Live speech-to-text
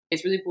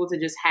It's really cool to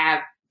just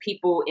have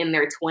people in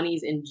their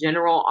 20s in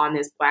general on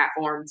this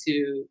platform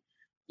to,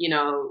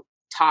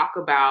 talk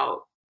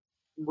about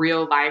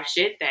real life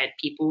shit that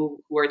people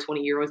who are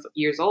 20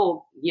 years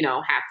old,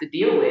 have to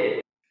deal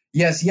with.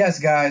 Yes,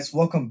 guys.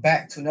 Welcome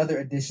back to another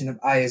edition of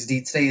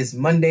ISD. Today is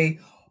Monday,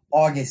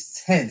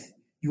 August 10th.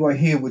 You are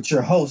here with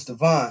your host,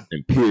 Devon.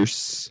 And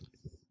Pierce.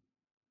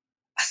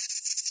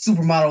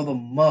 Supermodel of the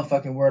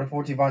motherfucking world.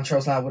 Unfortunately, Von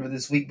Charles not with us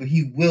this week, but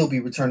he will be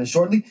returning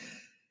shortly.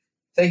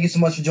 Thank you so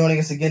much for joining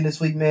us again this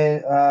week,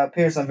 man.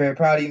 Pierce, I'm very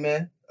proud of you,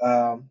 man.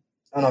 I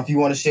don't know if you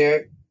want to share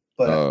it,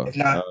 but if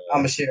not, I'm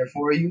going to share it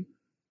for you.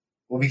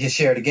 Well, we can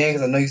share it again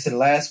because I know you said it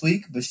last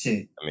week, but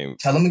shit.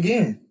 Tell them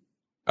again.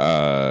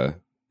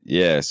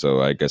 Yeah,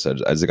 so I guess I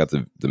just got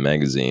the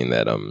magazine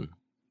that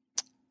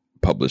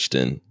published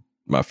in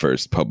my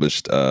first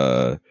published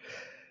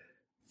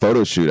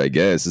photo shoot, I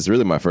guess. It's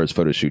really my first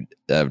photo shoot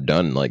that I've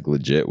done, like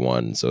legit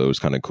one. So it was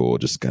kind of cool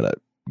just kind of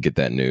get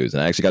that news.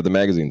 And I actually got the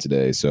magazine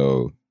today.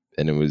 So,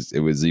 and it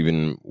was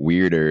even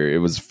weirder. It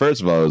was,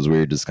 first of all, it was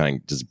weird just kind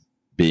of just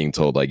being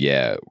told like,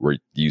 yeah, we're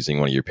using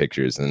one of your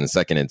pictures. And then the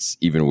second, it's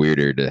even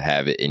weirder to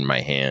have it in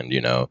my hand,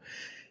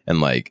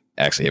 and like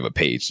actually have a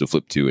page to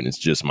flip to and it's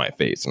just my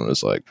face. And I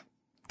was like,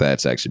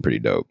 that's actually pretty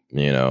dope,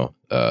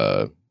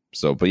 but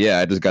yeah,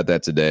 I just got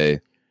that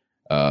today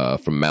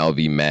from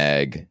Malvi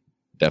Mag.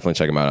 Definitely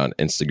check them out on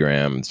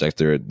Instagram. It's like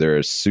they're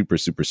a super,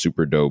 super,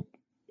 super dope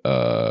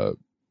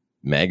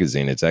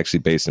magazine. It's actually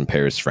based in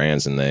Paris,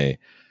 France, and they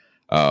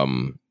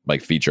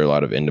like feature a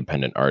lot of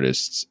independent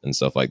artists and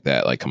stuff like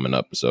that, like coming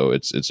up. So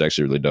it's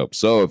actually really dope.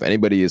 So if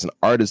anybody is an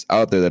artist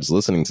out there that's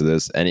listening to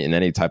this, in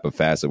any type of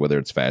facet, whether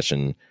it's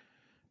fashion,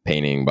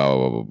 painting, blah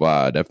blah blah blah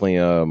blah, definitely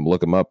look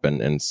them up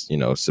and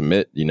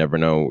submit. You never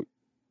know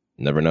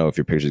if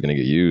your picture is going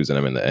to get used.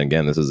 And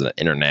again, this is an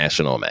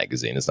international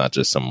magazine. It's not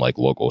just some like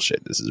local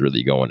shit. This is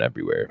really going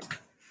everywhere.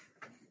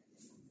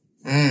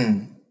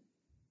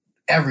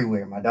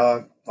 Everywhere, my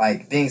dog.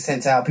 Like being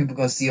sent out, people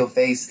gonna see your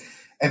face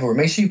everywhere.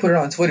 Make sure you put it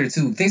on Twitter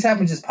too. Things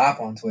happen, just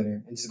pop on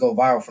Twitter and just go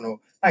viral for I ain't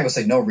gonna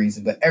say no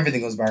reason, but everything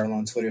goes viral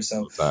on Twitter.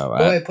 So go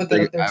ahead, put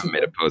that up there too. I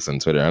made a post on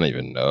Twitter. I don't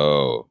even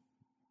know.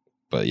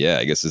 But yeah,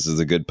 I guess this is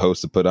a good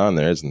post to put on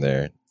there, isn't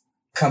there?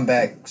 Come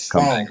back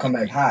strong, come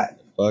back hot.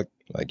 Fuck,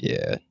 like,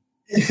 yeah.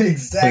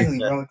 Exactly,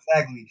 bro,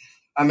 exactly.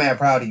 I'm mad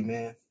proud of you,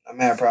 man. I'm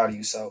mad proud of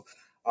you. So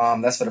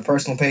that's for the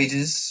personal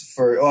pages.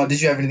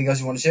 Did you have anything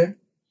else you want to share?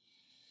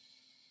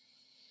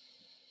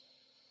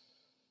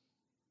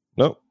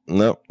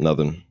 Nope,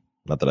 nothing.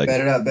 Not that I bet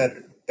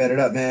it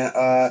up, man.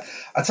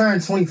 I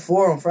turned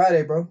 24 on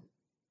Friday, bro.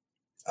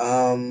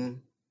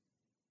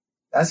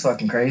 That's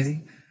fucking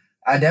crazy.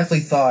 I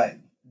definitely thought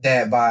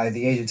that by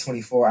the age of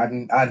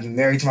 24, I'd be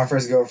married to my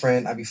first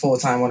girlfriend. I'd be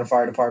full-time on the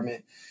fire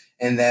department.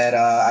 And that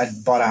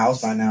I'd bought a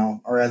house by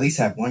now, or at least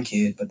have one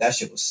kid. But that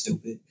shit was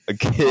stupid. A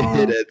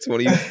kid at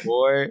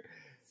 24?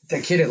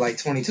 That kid at like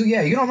 22.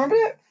 Yeah, you don't remember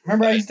that?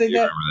 Remember I used to think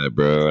that? I remember that,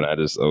 bro. And I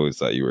just always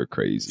thought you were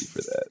crazy for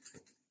that.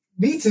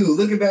 Me too.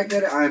 Looking back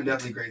at it, I am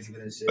definitely crazy for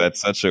that shit. That's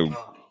such a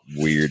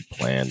weird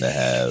plan to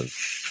have.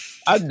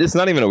 It's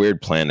not even a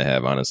weird plan to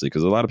have, honestly,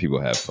 because a lot of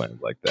people have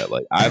plans like that.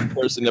 Like, I've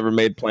personally never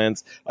made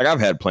plans. Like, I've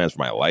had plans for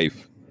my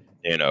life,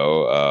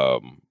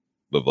 of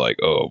like,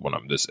 oh, when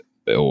I'm this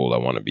old, I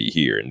want to be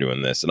here and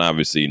doing this. And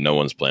obviously, no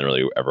one's plan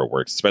really ever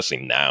works,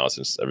 especially now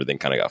since everything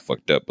kind of got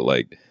fucked up. But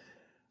like,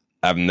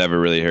 I've never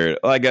really heard.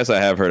 Well, I guess I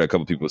have heard a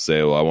couple people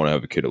say, well, I want to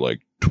have a kid at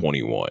like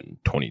 21,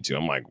 22.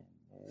 I'm like,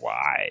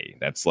 why?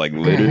 That's like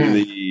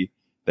literally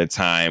the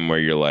time where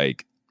you're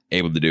like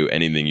able to do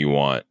anything you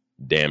want,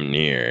 damn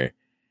near.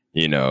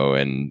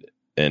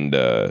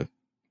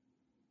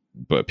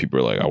 But people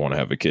are like, I want to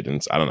have a kid,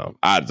 and I don't know.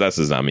 That's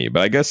just not me.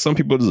 But I guess some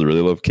people just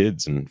really love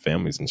kids and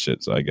families and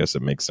shit. So I guess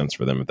it makes sense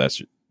for them if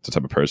that's the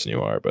type of person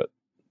you are. But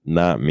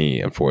not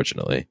me,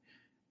 unfortunately.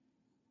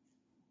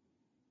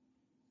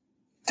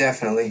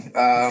 Definitely.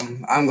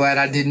 I'm glad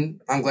I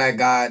didn't. I'm glad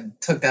God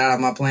took that out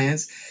of my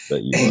plans.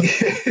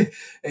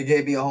 It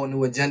gave me a whole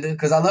new agenda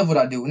because I love what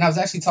I do. And I was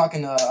actually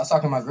talking. I was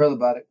talking to my girl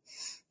about it.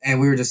 And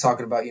we were just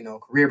talking about,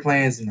 career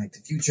plans and like the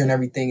future and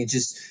everything and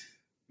just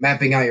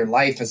mapping out your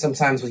life. And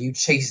sometimes when you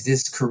chase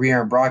this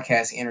career in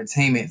broadcasting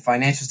entertainment,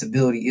 financial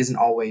stability isn't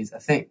always a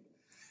thing.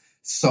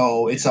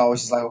 So it's always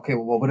just like, okay,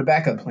 well, what would a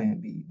backup plan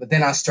be? But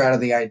then I straddle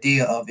the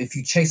idea of if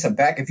you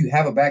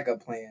have a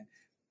backup plan,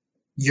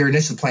 your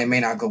initial plan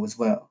may not go as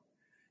well.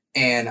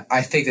 And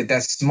I think that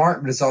that's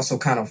smart, but it's also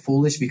kind of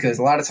foolish because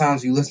a lot of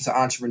times you listen to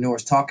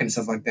entrepreneurs talking and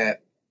stuff like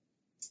that.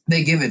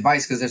 They give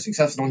advice because they're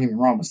successful, don't get me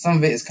wrong, but some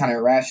of it is kind of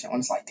irrational.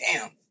 And it's like,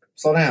 damn,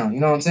 slow down. You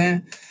know what I'm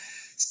saying?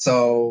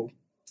 So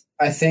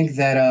I think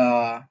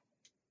that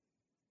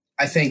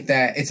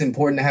it's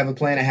important to have a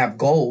plan and have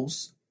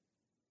goals,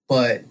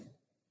 but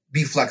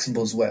be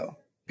flexible as well.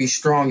 Be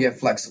strong yet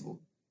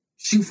flexible.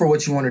 Shoot for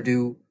what you want to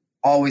do.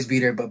 Always be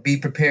there, but be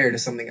prepared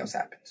if something else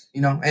happens.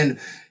 And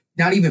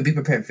not even be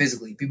prepared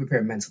physically. Be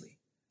prepared mentally.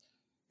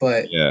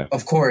 But yeah,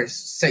 of course,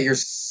 set your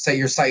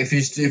sight.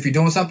 If you're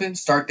doing something,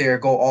 start there.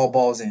 Go all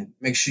balls in.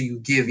 Make sure you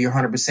give your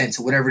 100%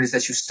 to whatever it is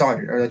that you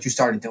started or that you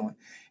started doing,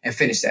 and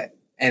finish that.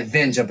 and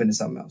then jump into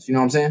something else. You know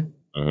what I'm saying?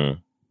 Mm-hmm.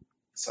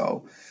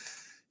 So,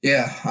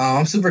 yeah,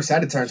 I'm super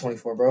excited to turn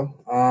 24,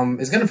 bro.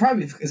 It's gonna feel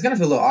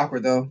a little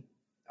awkward though.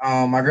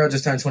 My girl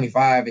just turned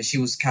 25 and she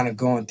was kind of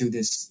going through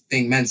this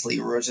thing mentally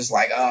where it's just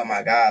like, oh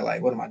my God,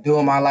 like, what am I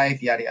doing in my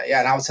life? Yada, yada, yada.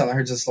 And I was telling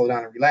her just slow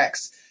down and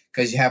relax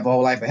because you have a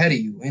whole life ahead of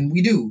you. And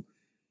we do.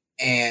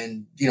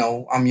 And, you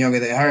know, I'm younger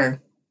than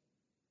her.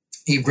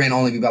 Eve Grant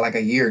only be about like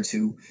a year or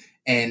two.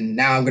 And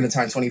now I'm going to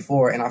turn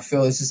 24. And I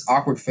feel it's this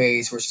awkward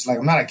phase where it's just like,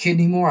 I'm not a kid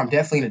anymore. I'm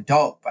definitely an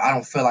adult, but I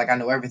don't feel like I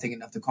know everything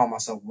enough to call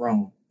myself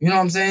grown. You know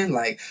what I'm saying?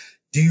 Like,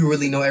 do you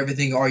really know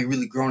everything? Or are you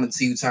really grown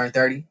until you turn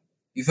 30?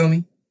 You feel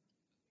me?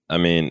 I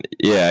mean,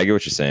 yeah, I get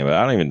what you're saying, but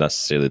I don't even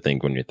necessarily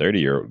think when you're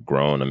 30, you're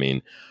grown. I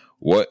mean,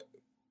 what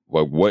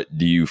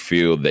do you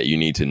feel that you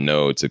need to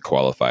know to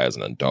qualify as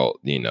an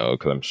adult? You know,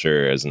 because I'm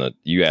sure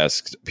you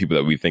ask people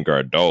that we think are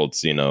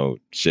adults, you know,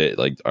 shit,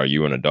 like, are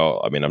you an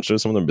adult? I mean, I'm sure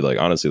some of them be like,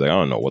 honestly, like, I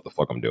don't know what the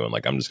fuck I'm doing.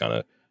 Like, I'm just kind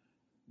of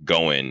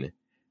going,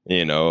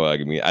 you know, like,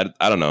 I mean,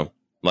 I don't know.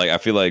 Like, I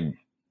feel like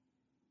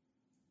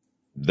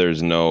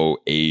there's no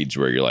age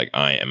where you're like,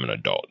 I am an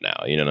adult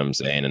now. You know what I'm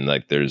saying? And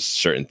like, there's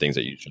certain things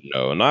that you should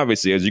know. And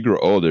obviously, as you grow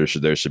older,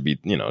 there should be,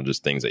 you know,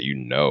 just things that you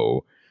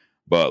know.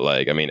 But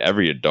like, I mean,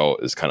 every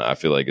adult is kind of, I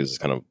feel like, is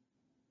kind of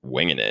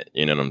winging it.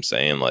 You know what I'm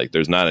saying? Like,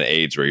 there's not an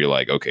age where you're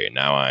like, okay,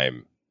 now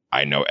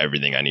I know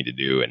everything I need to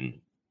do and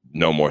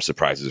no more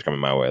surprises are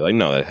coming my way. Like,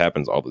 no, that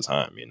happens all the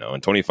time, you know?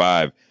 And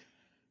 25,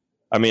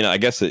 I mean, I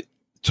guess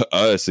to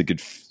us, it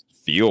could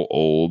feel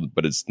old,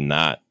 but it's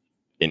not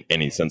in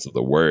any sense of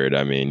the word.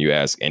 I mean, you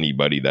ask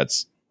anyone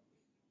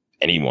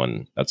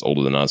that's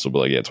older than us will be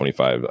like, yeah,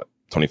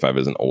 25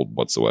 isn't old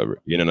whatsoever.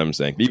 You know what I'm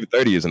saying? Even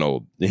 30 isn't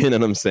old. You know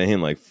what I'm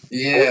saying? Like 40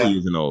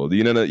 isn't old.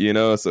 You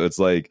know, so it's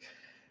like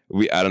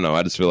I don't know.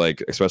 I just feel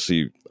like,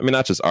 especially, I mean,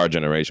 not just our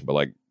generation, but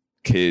like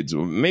kids,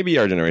 maybe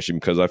our generation,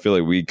 because I feel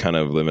like we kind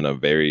of live in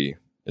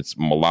it's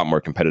a lot more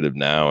competitive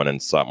now, and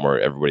it's a lot more,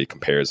 everybody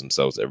compares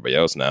themselves to everybody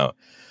else now.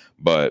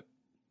 But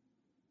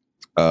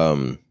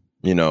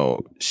you know,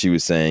 she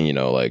was saying, you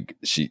know, like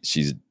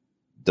she's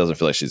doesn't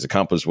feel like she's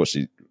accomplished what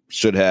she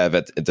should have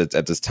at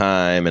this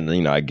time. And,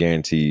 you know, I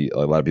guarantee a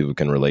lot of people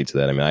can relate to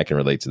that. I mean, I can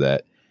relate to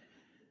that.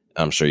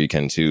 I'm sure you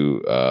can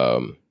too.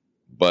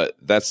 But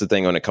that's the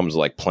thing when it comes to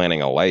like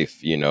planning a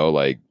life, you know,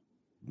 like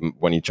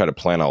when you try to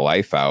plan a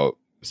life out,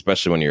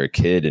 especially when you're a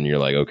kid and you're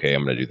like, okay,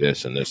 I'm going to do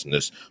this and this and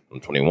this. I'm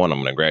 21, I'm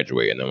going to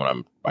graduate. And then when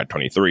I'm by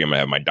 23, I'm going to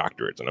have my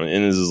doctorates.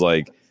 And this is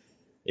like,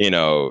 you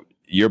know,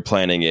 you're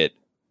planning it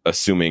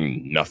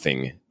assuming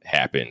nothing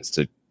happens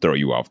to throw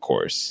you off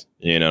course.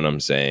 You know what I'm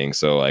saying?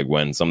 So like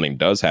when something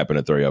does happen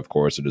to throw you off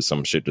course, or just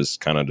some shit just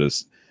kind of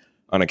just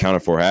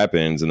unaccounted for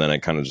happens, and then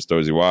it kind of just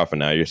throws you off, and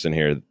now you're sitting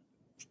here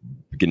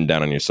getting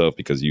down on yourself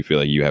because you feel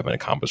like you haven't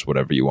accomplished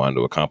whatever you wanted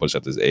to accomplish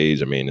at this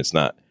age. I mean,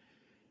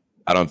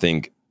 I don't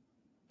think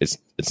it's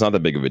not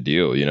that big of a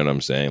deal. You know what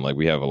I'm saying? Like,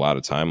 we have a lot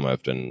of time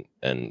left, and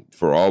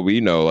for all we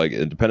know, like,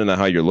 depending on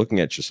how you're looking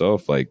at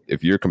yourself, like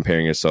if you're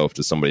comparing yourself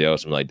to somebody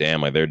else and like,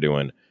 damn, like they're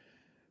doing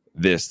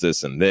this,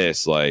 and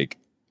this, like,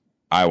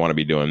 I want to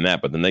be doing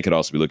that. But then they could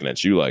also be looking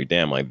at you like,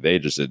 damn, like they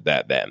just did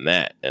that, and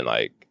that. And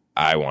like,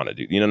 I want to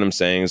do, you know what I'm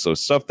saying? So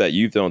stuff that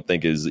you don't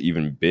think is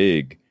even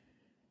big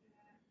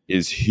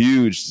is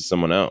huge to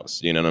someone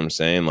else. You know what I'm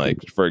saying? Like,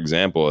 for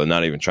example, and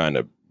not even trying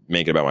to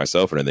make it about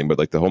myself or anything, but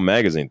like the whole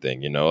magazine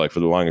thing, you know, like for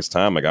the longest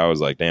time, like I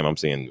was like, damn, I'm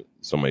seeing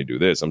somebody do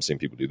this. I'm seeing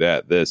people do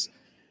that, this,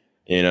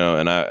 you know,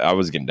 and I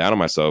was getting down on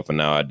myself, and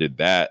now I did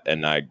that.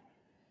 And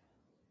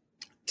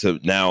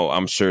now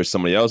I'm sure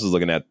somebody else is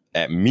looking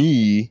at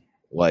me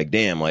like,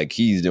 damn, like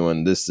he's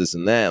doing this,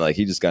 and that. Like,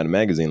 he just got a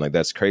magazine. Like,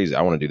 that's crazy.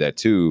 I want to do that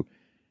too.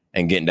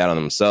 And getting down on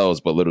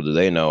themselves. But little do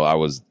they know I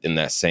was in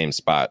that same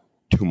spot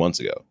 2 months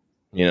ago.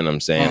 You know what I'm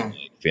saying?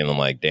 Like, feeling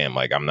like, damn,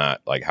 like I'm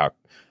not, like, how,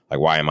 like,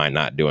 why am I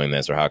not doing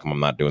this? Or how come I'm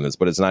not doing this?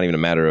 But it's not even a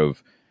matter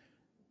of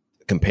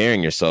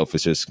comparing yourself.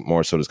 It's just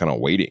more so just kind of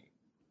waiting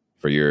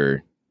for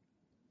your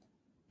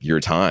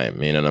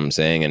time. You know what I'm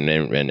saying?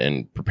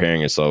 And preparing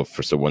yourself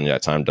for, so when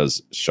that time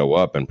does show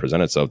up and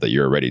present itself, that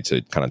you're ready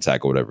to kind of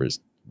tackle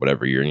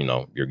whatever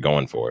you're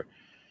going for.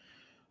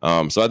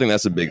 So I think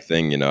that's a big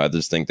thing. You know, I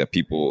just think that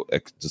people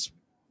just,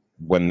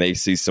 when they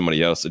see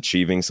somebody else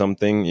achieving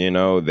something, you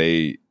know,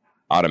 they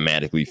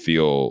automatically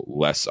feel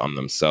less on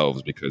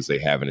themselves because they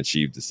haven't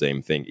achieved the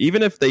same thing,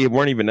 even if they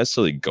weren't even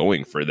necessarily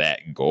going for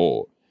that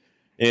goal.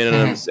 You know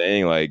what I'm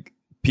saying? Like,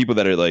 people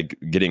that are like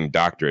getting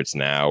doctorates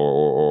now,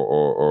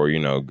 or you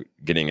know,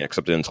 getting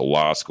accepted into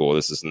law school,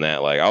 this and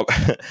that. Like,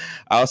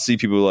 I'll see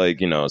people like,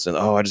 you know, saying,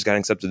 "Oh, I just got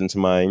accepted into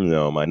my, you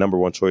know, my number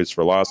one choice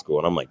for law school,"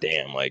 and I'm like,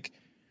 damn, like,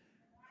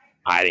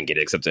 I didn't get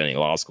accepted to any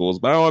law schools,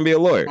 but I don't want to be a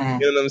lawyer. You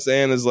know what I'm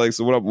saying? It's like,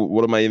 so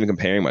what am I even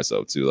comparing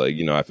myself to? Like,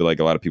 you know, I feel like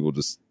a lot of people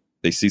just,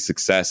 they see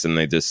success and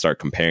they just start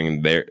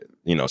comparing their,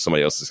 you know,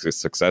 somebody else's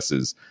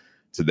successes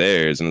to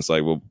theirs, and it's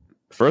like, well,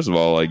 first of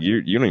all, like,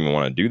 you don't even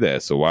want to do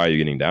that, so why are you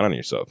getting down on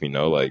yourself? You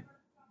know, like,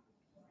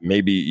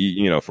 maybe,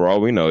 you know, for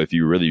all we know, if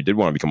you really did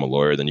want to become a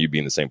lawyer, then you'd be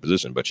in the same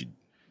position, but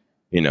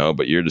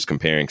but you're just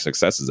comparing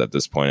successes at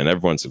this point, and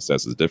everyone's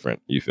success is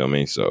different. You feel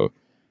me? So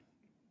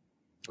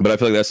But I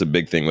feel like that's a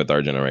big thing with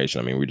our generation.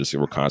 I mean,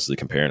 we're constantly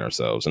comparing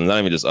ourselves, and not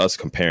even just us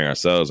comparing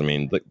ourselves. I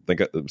mean, think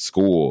of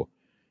school.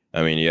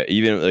 I mean, yeah,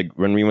 even like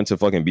when we went to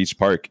fucking Beach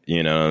Park,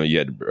 you know, you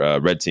had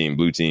red team,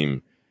 blue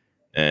team,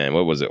 and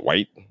what was it,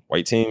 white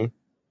team?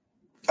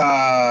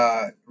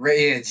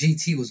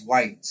 GT was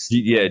white.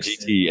 Yeah,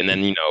 GT, and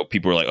then you know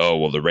people were like, "Oh,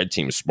 well, the red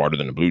team is smarter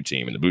than the blue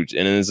team," and and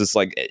it's just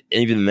like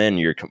even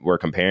then we're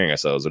comparing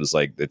ourselves. But it's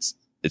like it's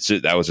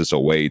just, that was just a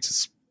way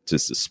to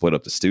split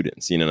up the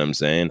students. You know what I'm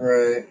saying?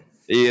 Right.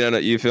 You know,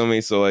 you feel me?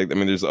 So like, I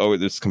mean,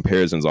 there's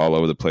comparisons all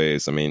over the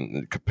place. I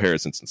mean,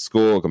 comparisons in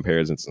school,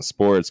 comparisons in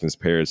sports,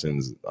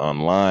 comparisons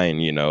online.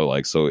 You know,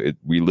 like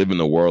we live in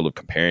the world of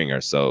comparing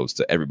ourselves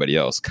to everybody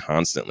else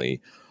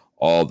constantly,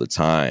 all the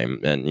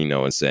time, and you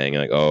know, and saying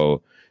like,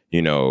 oh,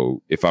 you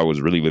know, if I was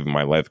really living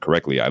my life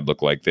correctly, I'd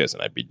look like this,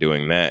 and I'd be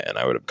doing that, and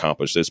I would have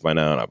accomplished this by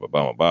now, and blah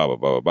blah blah blah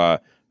blah blah.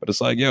 But it's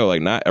like, yo,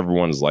 like not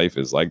everyone's life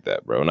is like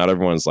that, bro. Not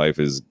everyone's life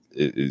is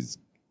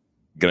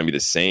gonna be the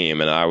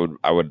same, and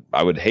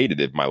I would hate it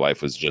if my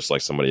life was just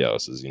like somebody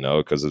else's, you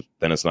know, because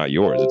then it's not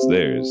yours, it's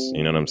theirs.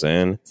 You know what I'm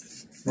saying?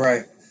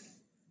 Right.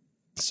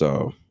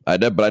 So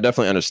but I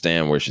definitely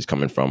understand where she's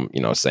coming from,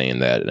 you know, saying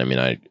that. And I mean,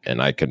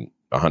 I could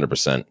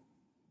 100%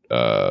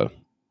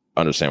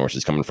 understand where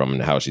she's coming from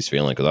and how she's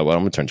feeling, because I'm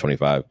gonna turn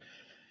 25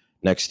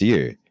 next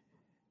year.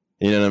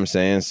 You know what I'm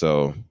saying?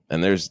 So,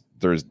 and there's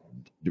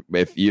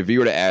if you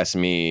were to ask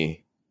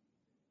me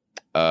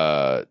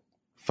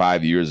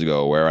 5 years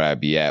ago, where would I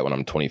be at when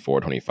I'm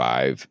 24,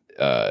 25?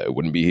 It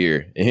wouldn't be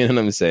here. You know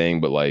what I'm saying?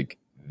 But like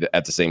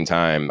at the same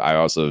time, I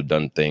also have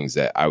done things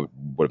that I would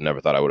have never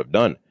thought I would have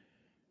done.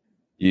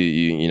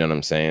 You know what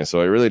I'm saying? So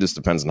it really just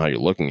depends on how you're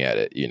looking at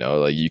it. You know,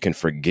 like you can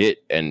forget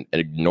and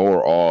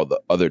ignore all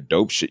the other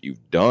dope shit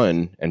you've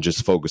done and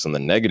just focus on the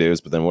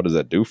negatives. But then what does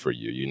that do for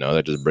you? You know,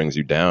 that just brings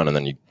you down, and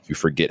then you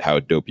forget how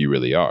dope you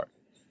really are.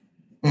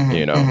 Mm-hmm,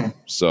 you know, mm-hmm.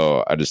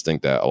 So I just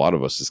think that a lot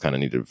of us just kind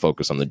of need to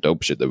focus on the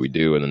dope shit that we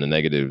do, and then the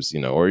negatives, you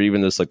know, or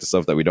even just like the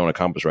stuff that we don't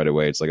accomplish right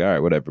away. It's like, all right,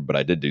 whatever, but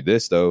I did do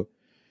this though.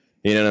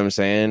 You know what I'm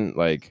saying?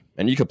 Like,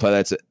 and you can apply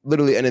that to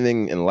literally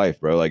anything in life,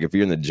 bro. Like if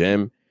you're in the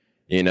gym,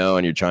 you know,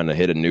 and you're trying to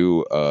hit a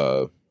new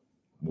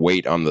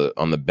weight on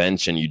the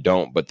bench and you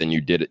don't, but then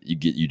you did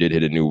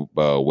hit a new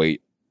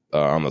weight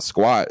on the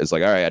squat. It's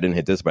like, all right, I didn't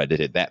hit this, but I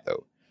did hit that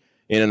though.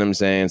 You know what I'm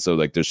saying? So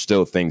like, there's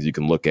still things you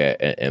can look at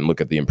and look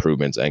at the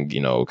improvements and,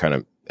 you know, kind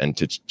of, and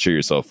to cheer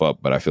yourself up.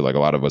 But I feel like a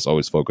lot of us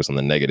always focus on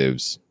the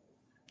negatives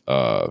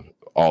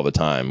all the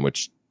time,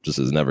 which just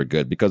is never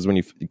good, because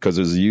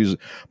there's usually,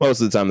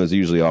 most of the time, there's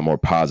usually a lot more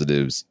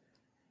positives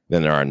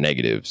than there are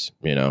negatives,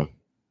 you know?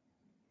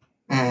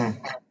 Mm.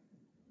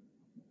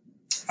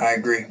 I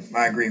agree.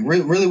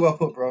 Really, really well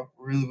put, bro.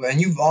 Really well.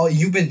 And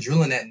you've been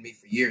drilling that in me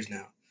for years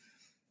now.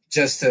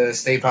 Just to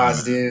stay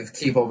positive,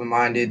 keep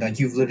open-minded. Like,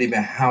 you've literally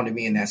been hounding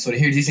me in that. So to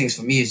hear these things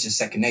for me is just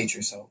second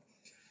nature. So,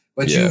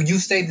 but yeah. you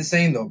stayed the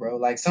same though, bro.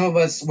 Like, some of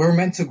us, we're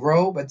meant to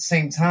grow, but at the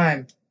same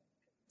time,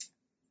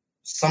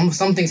 some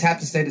things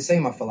have to stay the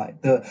same. I feel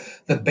like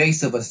the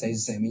base of us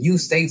stays the same. And you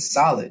stayed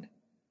solid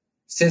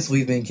since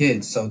we've been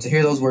kids. So to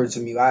hear those words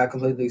from you, I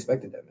completely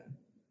expected that, man.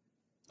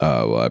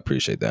 Well, I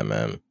appreciate that,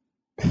 man.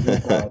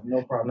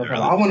 No problem.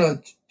 I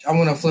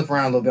wanna flip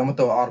around a little bit. I'm gonna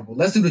throw an audible.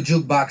 Let's do the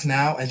jukebox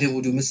now, and then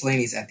we'll do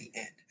miscellaneous at the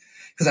end.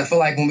 Because I feel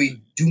like when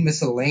we do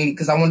miscellaneous,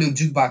 because I want to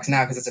do jukebox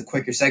now because it's a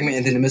quicker segment,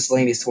 and then the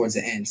miscellaneas towards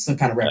the end, so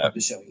kind of wrap up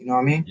the show. You know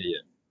what I mean?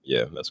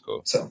 Yeah, that's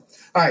cool. So,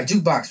 all right,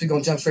 jukebox. We're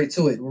gonna jump straight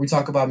to it. Where we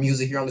talk about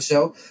music here on the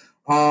show.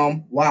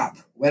 WAP,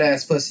 Wet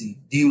Ass Pussy.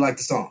 Do you like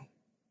the song?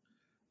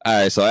 All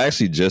right, so I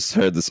actually just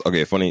heard this.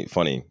 Okay, funny.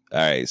 All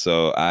right,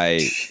 so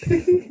I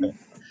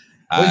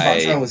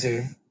was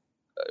here.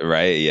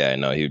 Right? Yeah, I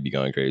know he would be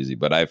going crazy.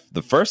 But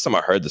the first time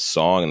I heard the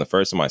song and the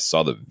first time I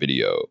saw the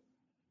video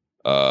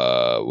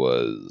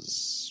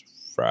was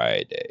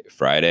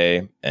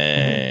Friday,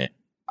 and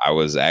I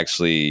was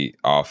actually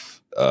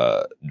off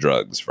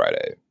drugs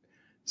Friday.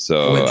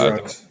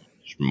 So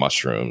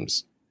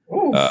mushrooms.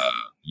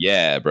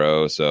 Yeah,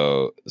 bro.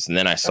 So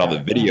then I saw the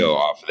video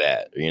off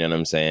that. You know what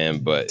I'm saying?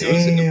 But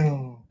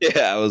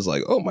I was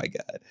like, oh my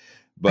God.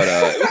 But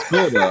it was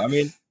cool though. I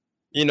mean,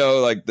 you know,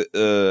 like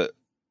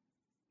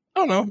I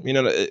don't know. You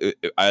know,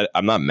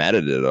 I'm not mad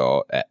at it at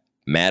all.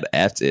 Mad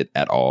at it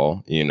at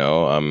all. You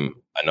know,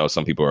 I know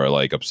some people are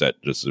like upset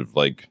just of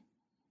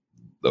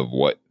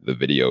what the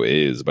video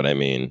is, but I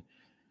mean,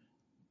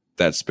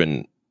 that's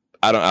been.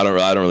 I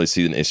don't really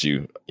see an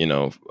issue, you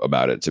know,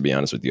 about it. To be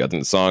honest with you, I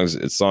think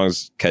the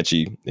song's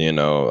catchy. You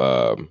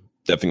know,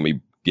 definitely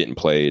getting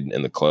played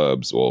in the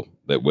clubs. Well,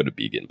 that would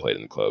be getting played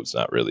in the clubs.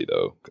 Not really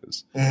though,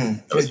 because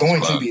it's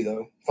going to be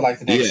though. For like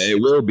the next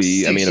it will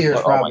be. I mean,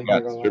 oh my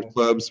God, strip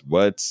clubs.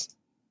 What?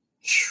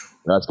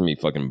 That's gonna be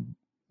fucking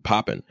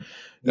popping.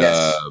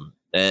 Yes.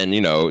 And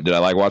you know, did I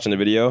like watching the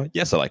video?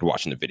 Yes, I liked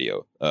watching the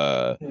video.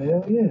 Yeah.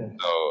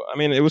 So I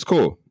mean, it was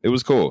cool.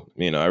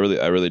 You know, I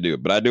really do.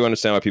 But I do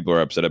understand why people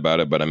are upset about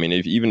it. But I mean,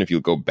 even if you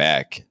go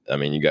back, I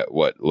mean, you got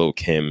Lil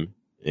Kim,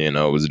 you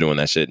know, was doing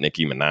that shit.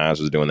 Nicki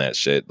Minaj was doing that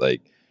shit.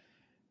 Like,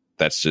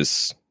 that's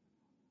just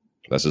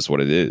That's just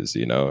what it is,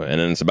 you know. And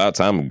then it's about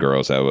time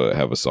girls have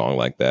a song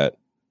like that.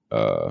 You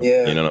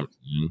know what I'm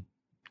saying?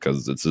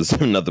 Because it's just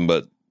nothing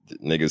but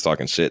niggas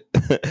talking shit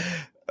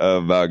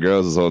about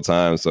girls this whole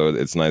time. So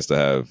it's nice to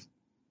have.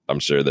 I'm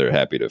sure they're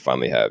happy to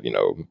finally have, you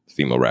know,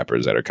 female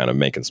rappers that are kind of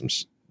making some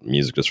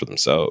music just for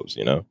themselves,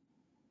 you know.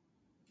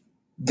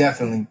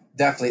 Definitely.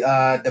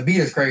 The beat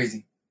is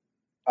crazy.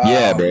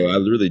 Yeah, bro. I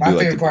really do. My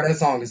favorite part of the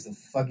song is the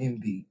fucking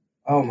beat.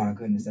 Oh my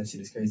goodness, that shit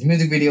is crazy. The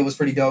music video was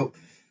pretty dope.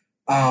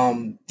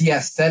 The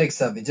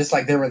aesthetics of it, just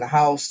like they were in the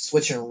house,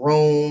 switching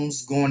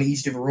rooms, going to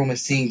each different room and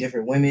seeing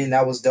different women.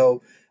 That was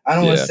dope. I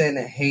don't want to say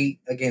that hate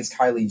against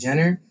Kylie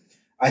Jenner.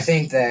 I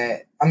think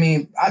that, I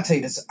mean, I'll tell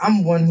you this.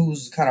 I'm one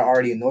who's kind of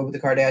already annoyed with the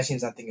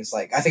Kardashians. I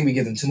think we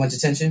give them too much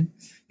attention.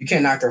 You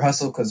can't knock their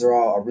hustle because they're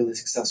all a really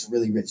successful,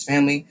 really rich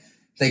family.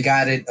 They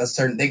got to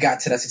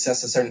that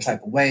success a certain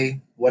type of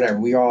way, whatever.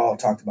 We all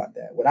talked about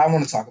that. What I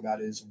want to talk about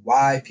is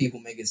why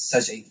people make it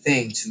such a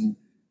thing to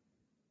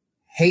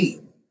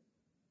hate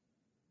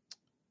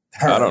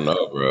her. I don't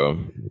know, bro.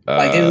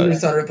 Like, they literally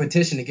started a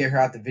petition to get her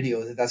out the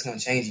videos if that's going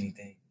to change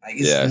anything. Like,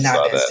 it's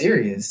not that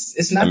serious.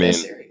 It's not that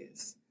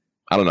serious.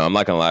 I don't know. I'm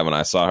not going to lie. When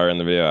I saw her in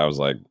the video, I was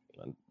like,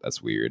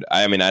 that's weird.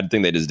 I mean, I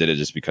think they just did it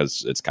just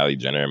because it's Kylie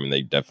Jenner. I mean,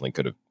 they definitely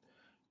could have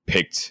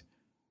picked.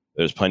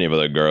 There's plenty of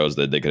other girls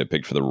that they could have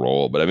picked for the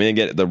role. But I mean,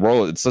 again, the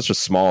role, it's such a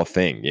small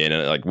thing. You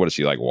know, like, what is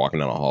she, like, walking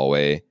down a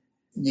hallway?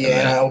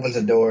 Yeah, and I opens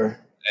the door.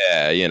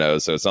 Yeah, you know,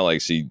 so it's not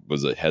like she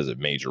has a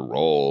major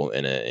role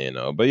in it, you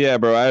know. But yeah,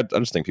 bro, I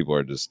just think people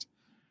are just.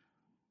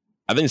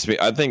 I think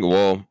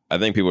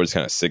people are just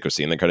kind of sick of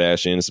seeing the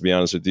Kardashians, to be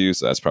honest with you.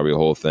 So that's probably a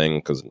whole thing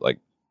because, like,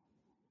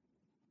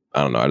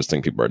 I don't know. I just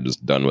think people are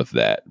just done with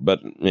that. But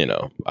you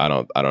know, I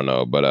don't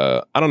know.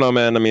 But I don't know,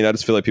 man. I mean, I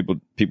just feel like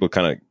people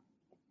kind of,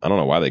 I don't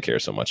know why they care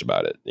so much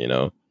about it, you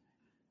know.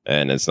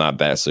 And it's not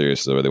that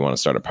serious, so they want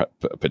to start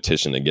a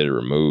petition to get it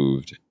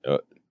removed.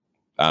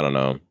 I don't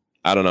know.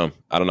 I don't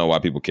know why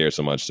people care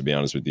so much, to be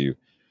honest with you,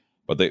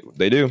 but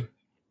they do.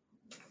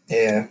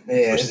 Yeah,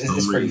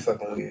 it's pretty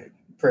fucking weird.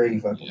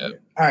 Weird.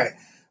 All right,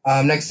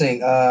 next thing.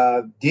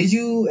 Did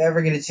you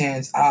ever get a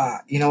chance?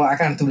 You know what? I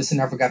kind of threw this in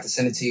there. I forgot to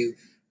send it to you.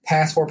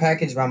 Passport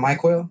Package by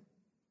Mike Will?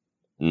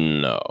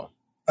 No.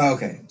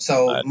 Okay,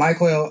 so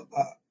Mike Will,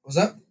 what's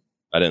up?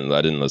 I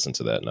didn't listen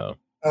to that. No.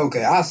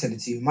 Okay, I'll send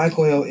it to you. Mike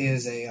Will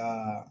is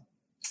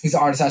he's an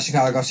artist out of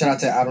Chicago. Shout out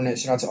to Adonai.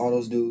 Shout out to all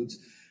those dudes.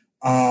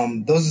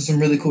 Those are some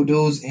really cool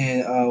dudes,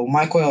 and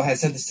Mike Coyle had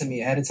sent this to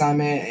me ahead of time,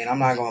 man, and I'm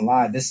not gonna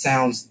lie, this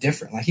sounds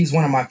different. Like, he's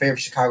one of my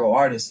favorite Chicago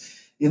artists.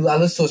 I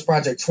listened to his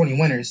project 20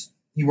 Winners.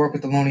 He worked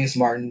with Thelonious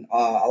Martin, a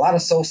lot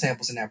of soul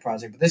samples in that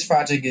project, but this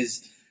project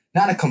is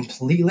not a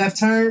complete left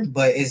turn,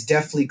 but it's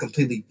definitely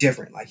completely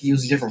different. Like, he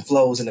uses different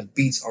flows, and the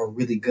beats are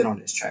really good on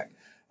this track.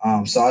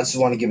 So I just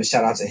want to give a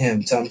shout out to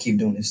him. Tell him to keep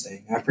doing this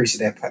thing. I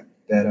appreciate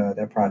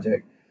that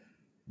project.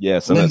 Yeah,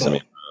 so that's, I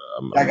mean,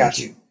 I got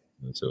you.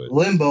 Into it.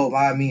 Limbo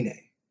by Amine.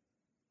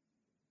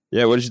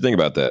 Yeah, what did you think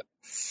about that?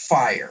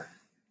 Fire.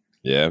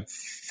 Yeah.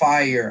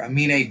 Fire.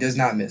 Amine does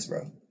not miss,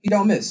 bro. He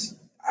don't miss.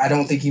 I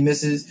don't think he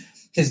misses.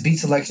 His beat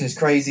selection is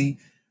crazy.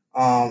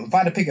 If I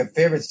had to pick a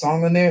favorite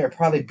song on there, it'd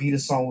probably be the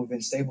song with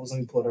Vince Staples. Let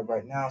me pull it up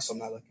right now so I'm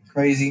not looking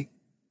crazy.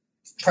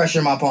 Pressure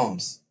in My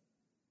Palms.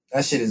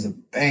 That shit is a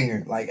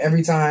banger. Like,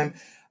 every time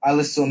I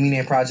listen to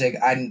Amine project,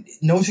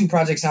 no two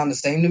projects sound the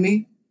same to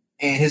me,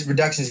 and his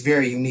production is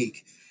very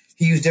unique.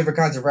 He used different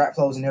kinds of rap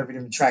flows in every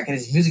different track, and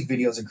his music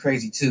videos are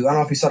crazy too. I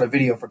don't know if you saw the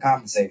video for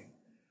Compensating,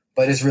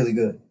 but it's really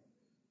good.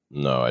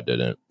 No, I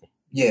didn't.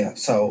 Yeah,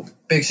 so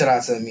big shout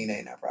out to Amine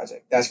in that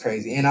project. That's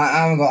crazy. And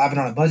I've been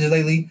on a budget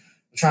lately.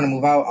 I'm trying to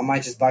move out. I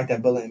might just bite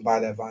that bullet and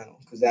buy that vinyl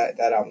because that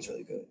album's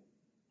really good.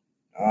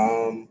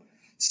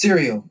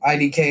 Serial,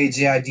 IDK,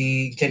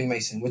 JID, Kenny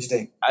Mason. What'd you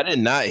think? I did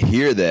not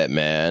hear that,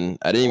 man.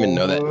 I didn't even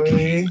know that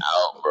came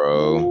out,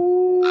 bro.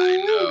 Ooh. I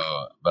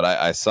know, but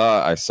I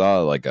saw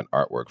like an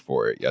artwork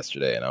for it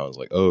yesterday, and I was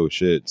like, oh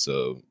shit.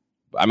 So,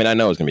 I mean, I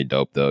know it's gonna be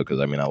dope though, because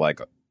I mean, I like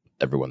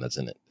everyone that's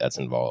in it, that's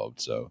involved.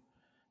 So,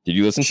 did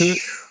you listen to it?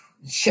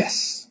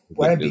 Yes.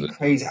 Boy, that'd be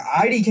crazy.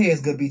 IDK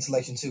has good beat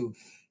selection too.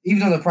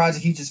 Even on the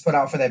project he just put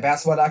out for that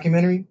basketball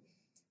documentary,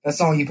 that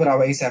song he put out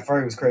with A$AP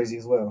Ferg was crazy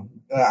as well.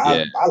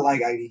 I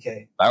like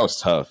IDK. That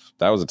was tough.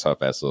 That was a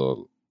tough ass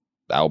little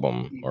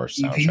album or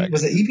soundtrack. EP?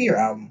 Was it EP or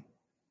album?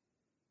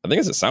 I think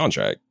it's a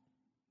soundtrack.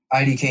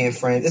 IDK and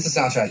Friends. It's a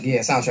soundtrack. Yeah,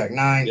 soundtrack.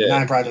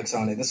 Nine projects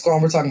on it. The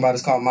song we're talking about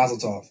is called Mazel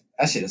Tov.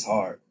 That shit is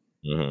hard.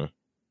 Mm-hmm.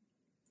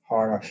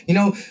 Hard. You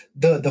know,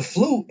 the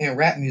flute in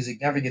rap music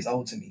never gets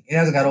old to me. It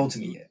hasn't got old to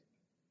me yet.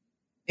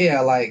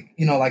 Yeah, like,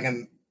 you know, like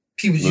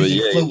people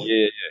using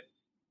flute.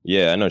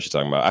 Yeah, I know what you're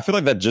talking about. I feel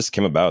like that just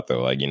came about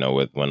though, like, you know,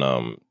 with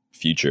when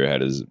Future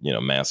had his, you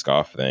know, Mask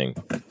Off thing.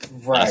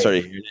 Right. I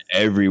started hearing it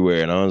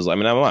everywhere, and I was, I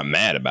mean, I'm not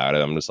mad about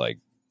it. I'm just like,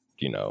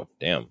 you know,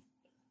 damn.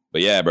 But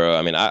yeah, bro.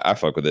 I mean, I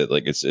fuck with it.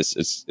 Like,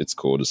 it's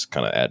cool, just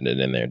kind of adding it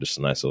in there, just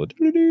a nice little.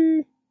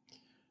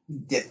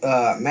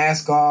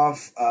 Mask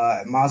Off,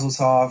 Mazel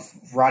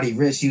Tov, Roddy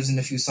Ricch using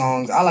a few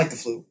songs. I like the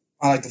flute.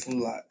 I like the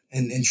flute a lot,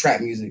 and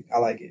trap music. I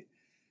like it.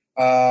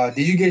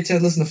 Did you get a chance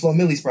to listen to Flo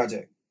Milli's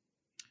project?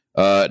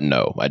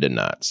 No, I did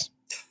not.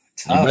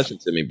 Tough. You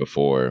mentioned to me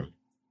before.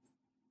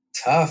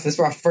 Tough. It's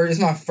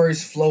my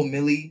first Flo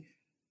Milli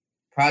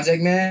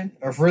project, man.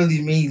 Or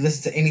really me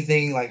listen to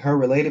anything like her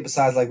related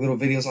besides like little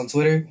videos on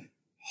Twitter.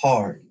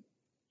 Hard.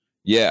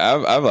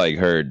 Yeah, I've like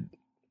heard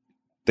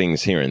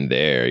things here and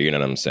there. You know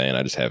what I'm saying?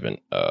 I just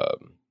haven't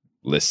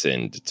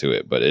listened to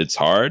it, but it's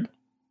hard.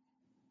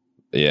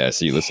 Yeah,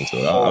 so you listen to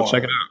it. I'll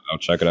check it out. I'll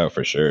check it out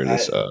for sure.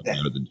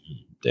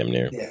 Damn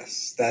near.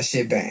 Yes, that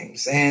shit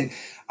bangs. And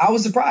I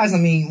was surprised. I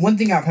mean, one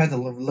thing I've had to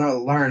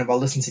learn about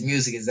listening to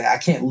music is that I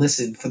can't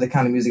listen for the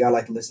kind of music I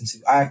like to listen to.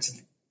 I have to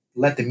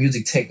let the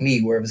music take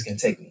me wherever it's going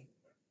to take me.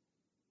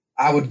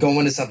 I would go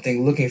into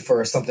something looking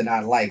for something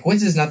I like,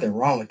 which is nothing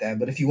wrong with that.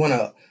 But if you want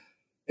to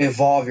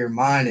evolve your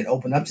mind and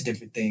open up to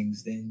different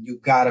things, then you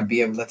got to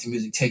be able to let the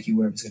music take you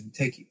wherever it's going to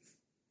take you.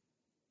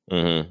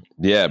 Mm-hmm.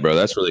 Yeah, bro,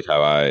 that's really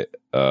how I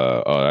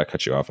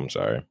cut you off. I'm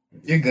sorry.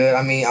 You're good.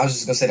 I mean, I was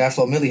just going to say that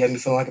Flo Milli had me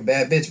feeling like a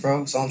bad bitch, bro.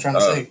 That's all I'm trying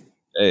to say.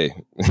 Hey.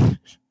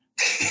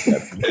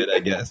 That's good, I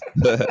guess.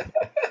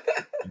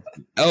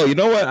 Oh, you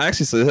know what?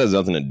 Actually, so this has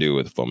nothing to do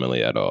with Flo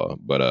Milli at all.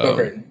 But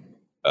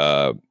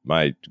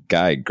my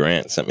guy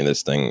Grant sent me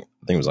this thing.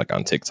 I think it was like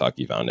on TikTok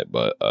he found it,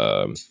 but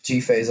G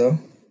Fazo.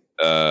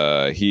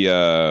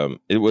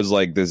 It was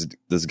like this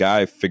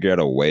guy figured out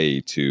a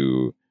way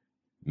to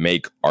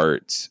make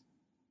art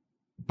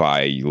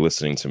by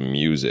listening to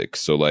music.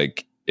 So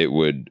like it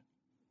would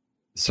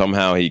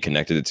somehow he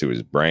connected it to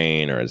his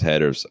brain or his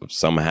head or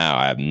somehow.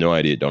 I have no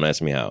idea. Don't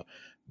ask me how.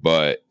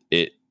 But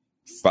it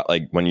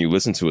like when you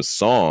listen to a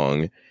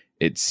song,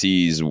 it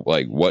sees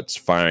like what's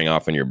firing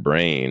off in your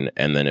brain,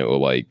 and then it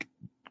will like,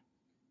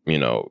 you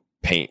know,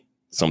 paint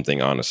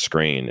something on a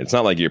screen. It's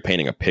not like you're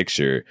painting a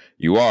picture.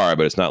 You are,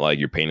 but it's not like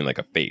you're painting like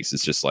a face.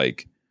 It's just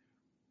like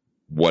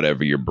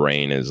whatever your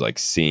brain is like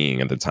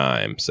seeing at the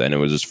time. So, and it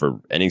was just for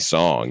any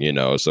song, you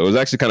know. So it was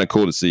actually kind of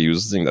cool to see. He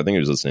was listening. I think he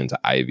was listening to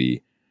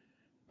Ivy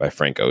by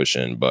Frank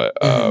Ocean, but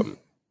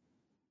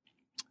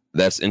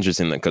that's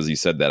interesting because you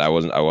said that. I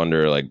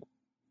wonder like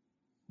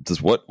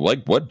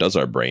what does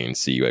our brain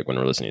see like when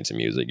we're listening to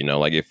music? You know,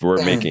 like if we're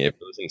listening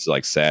to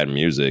like sad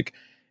music,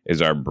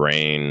 is our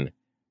brain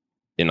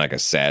in like a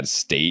sad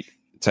state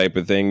type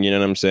of thing? You know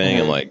what I'm saying?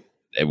 And like,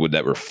 would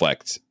that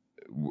reflect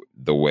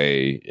the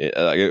way?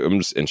 I'm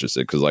just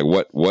interested because like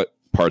what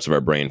parts of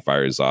our brain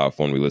fires off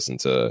when we listen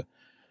to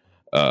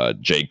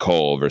J.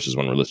 Cole versus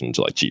when we're listening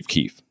to like Chief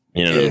Keef?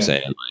 You know what I'm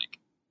saying?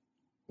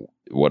 Like,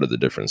 what are the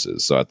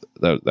differences? So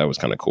that was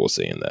kind of cool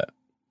seeing that.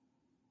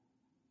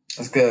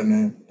 That's good,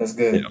 man. That's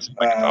good. Yeah,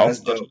 that's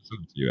dope. To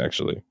you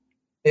actually.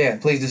 Yeah,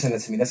 please do send it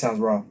to me. That sounds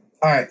raw. All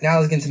right, now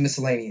let's get into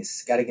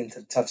miscellaneous. Got to get into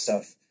the tough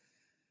stuff.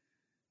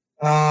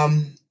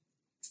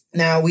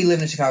 Now we live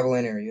in the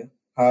Chicagoland area.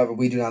 However,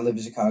 we do not live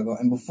in Chicago.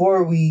 And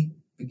before we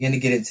begin to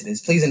get into this,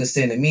 please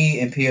understand that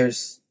me and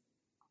Pierce,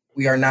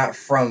 we are not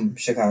from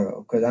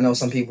Chicago. Because I know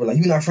some people are like,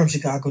 you're not from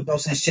Chicago. Don't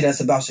say shit that's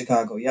about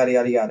Chicago. Yada,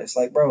 yada, yada. It's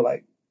like, bro,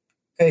 like,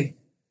 okay.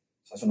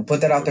 So I just want to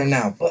put that out there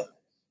now. But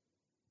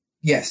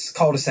yes,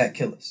 cul-de-sac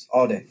killers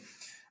all day.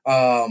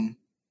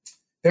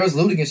 There was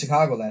looting in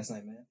Chicago last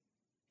night, man.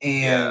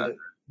 And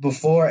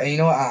before, and you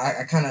know,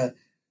 I kind of,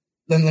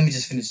 let me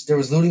just finish. There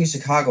was looting in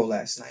Chicago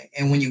last night.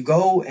 And when you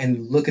go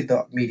and look at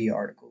the media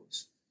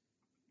articles,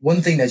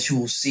 one thing that you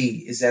will see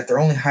is that they're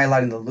only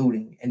highlighting the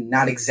looting and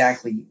not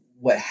exactly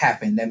what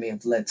happened that may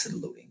have led to the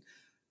looting.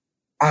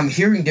 I'm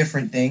hearing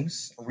different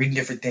things, reading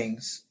different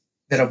things,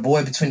 that a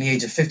boy between the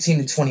age of 15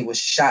 and 20 was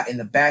shot in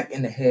the back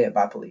and the head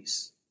by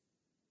police.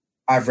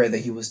 I've read that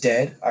he was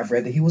dead. I've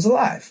read that he was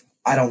alive.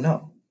 I don't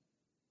know.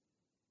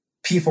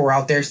 People were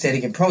out there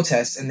standing in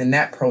protest, and then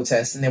that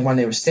protest, and then when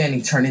they were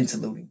standing, turned into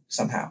looting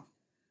somehow.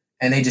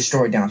 And they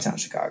destroyed downtown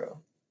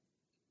Chicago.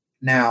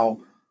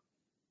 Now,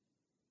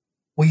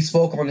 we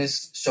spoke on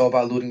this show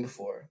about looting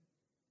before,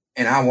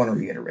 and I want to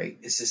reiterate.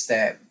 It's just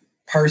that,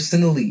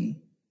 personally,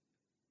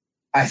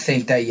 I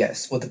think that,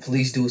 yes, what the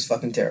police do is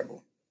fucking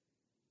terrible.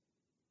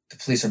 The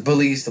police are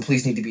bullies. The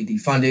police need to be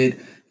defunded.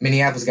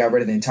 Minneapolis got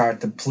rid of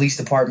the police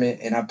department,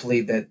 and I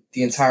believe that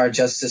the entire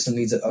justice system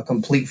needs a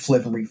complete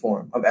flip and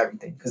reform of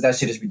everything, because that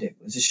shit is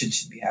ridiculous. This shit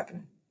should be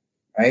happening,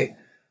 right?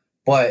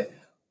 But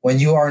when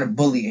you are a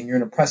bully and you're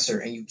an oppressor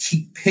and you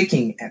keep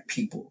picking at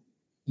people,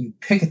 you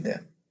pick at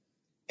them,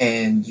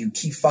 and you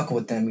keep fucking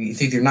with them, you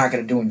think you're not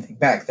going to do anything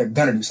back. They're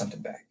going to do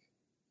something back.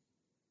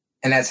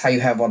 And that's how you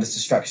have all this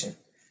destruction.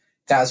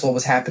 That's what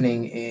was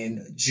happening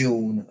in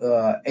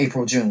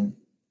April, June,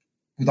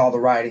 with all the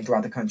rioting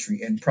throughout the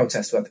country and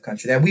protests throughout the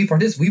country. That we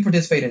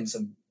participated in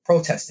some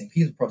protesting,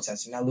 peaceful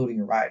protesting, not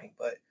looting or rioting.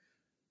 But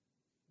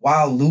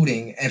while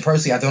looting, and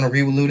personally, I don't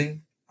agree with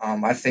looting.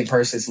 I think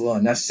personally it's a little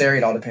unnecessary.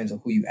 It all depends on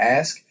who you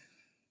ask.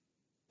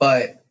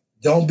 But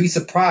don't be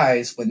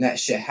surprised when that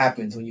shit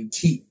happens, when you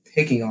keep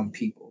picking on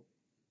people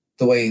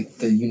the way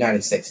the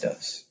United States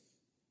does.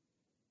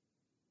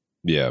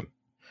 Yeah.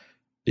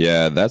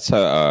 Yeah, that's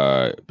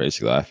how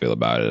basically I feel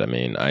about it. I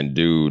mean, I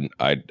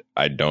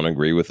don't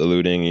agree with the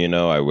looting, you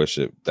know. I wish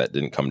that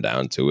didn't come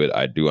down to it.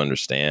 I do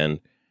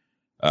understand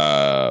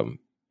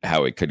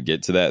how it could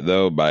get to that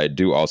though, but I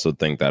do also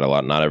think that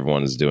not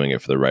everyone is doing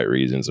it for the right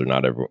reasons, or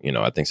not everyone,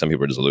 I think some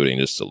people are just looting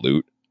just to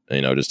loot,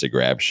 just to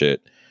grab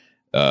shit,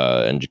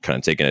 and just kind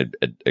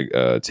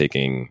of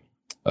taking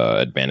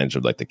advantage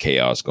of like the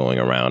chaos going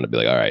around, to be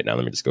like, all right, now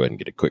let me just go ahead and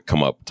get a quick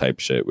come up type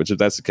shit, which if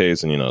that's the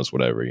case, and it's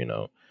whatever,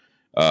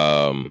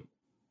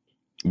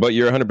 but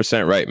you're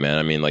 100% right, man.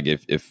 I mean, like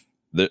if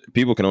the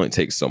people can only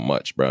take so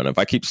much, bro, and if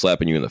I keep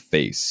slapping you in the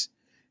face,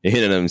 you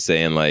know what I'm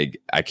saying?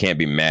 Like, I can't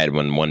be mad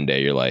when one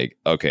day you're like,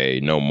 okay,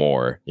 no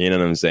more. You know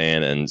what I'm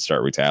saying? And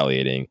start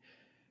retaliating.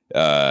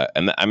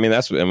 And I mean,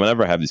 and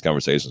whenever I have these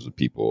conversations with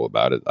people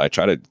about it, I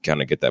try to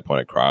kind of get that point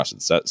across.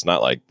 It's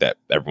not like that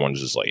everyone's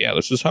just like, yeah,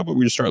 how about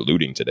we just start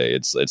looting today?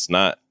 It's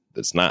not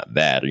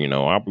that,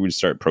 how about we just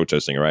start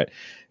protesting, right?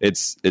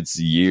 It's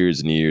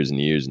years and years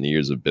and years and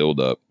years of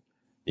buildup,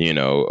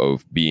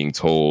 of being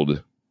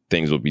told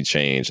things will be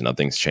changed and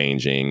nothing's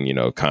changing,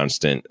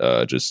 constant,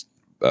 just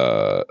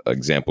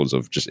examples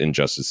of just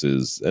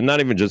injustices, and not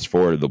even just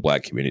for the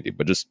Black community,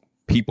 but just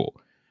people,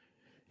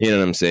 you know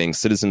what I'm saying?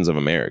 Citizens of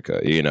America,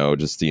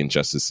 just the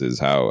injustices,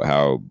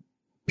 how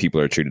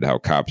people are treated, how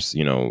cops,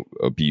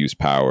 abuse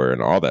power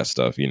and all that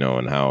stuff,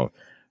 and how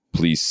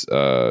police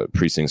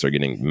precincts are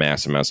getting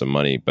massive amounts of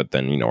money, but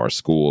then, our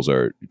schools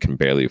can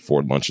barely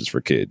afford lunches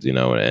for kids,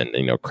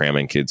 and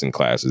cramming kids in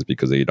classes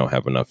because they don't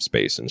have enough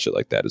space and shit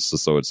like that.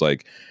 So it's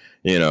like,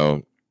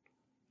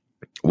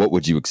 what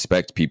would you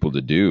expect people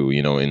to do,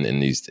 in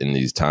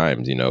these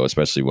times,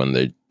 especially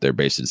when they're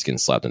basically just getting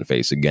slapped in the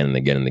face again and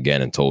again and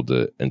again and told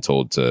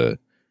to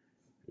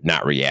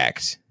not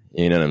react,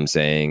 you know what I'm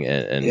saying?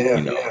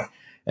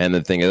 And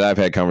the thing is, I've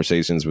had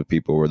conversations with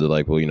people where they're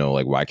like, well,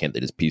 like, why can't they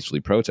just peacefully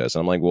protest?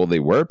 I'm like, well, they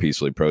were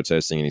peacefully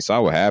protesting and you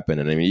saw what happened.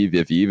 And I mean,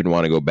 if you even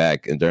want to go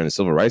back and during the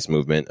civil rights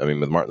movement, I mean,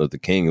 with Martin Luther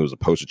King, who was a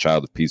poster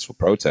child of peaceful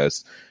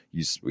protest,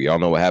 we all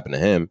know what happened to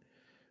him.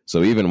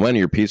 So even when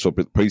you're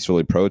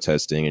peacefully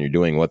protesting and you're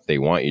doing what they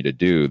want you to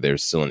do,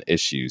 there's still an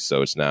issue.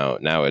 So it's now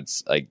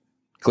it's like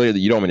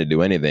clearly you don't want me to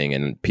do anything,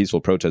 and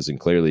peaceful protesting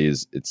clearly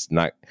it's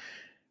not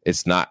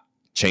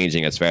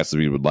changing as fast as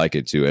we would like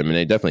it to. I mean,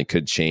 it definitely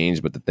could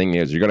change, but the thing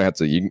is, you're gonna have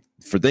to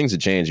for things to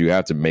change, you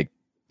have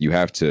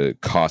to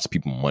cost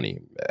people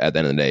money at the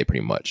end of the day,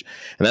 pretty much.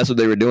 And that's what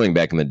they were doing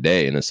back in the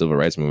day in the civil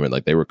rights movement.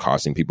 Like, they were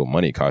costing people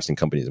money, costing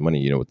companies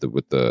money. With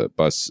the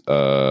bus.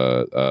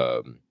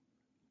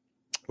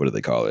 What do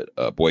they call it?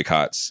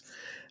 Boycotts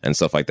and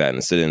stuff like that,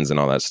 and sit-ins and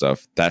all that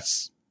stuff.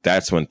 That's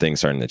when things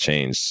starting to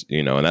change,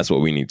 and that's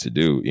what we need to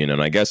do,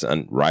 and I guess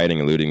rioting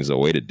and looting is a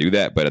way to do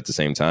that. But at the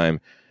same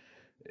time,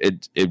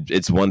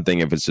 it's one thing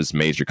if it's just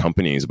major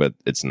companies, but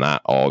it's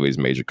not always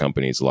major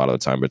companies. A lot of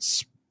the time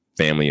it's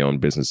family-owned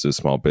businesses,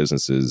 small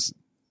businesses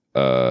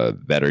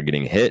that are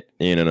getting hit,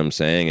 you know what I'm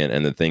saying?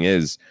 And the thing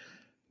is,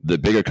 the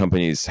bigger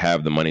companies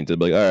have the money to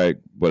be like, all right,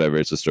 whatever,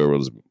 it's a store, we'll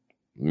just,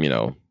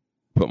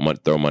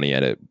 throw money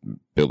at it,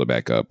 build it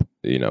back up,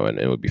 and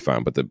it would be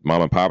fine. But the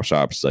mom and pop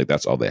shops, like,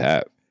 that's all they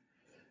have,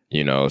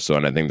 So,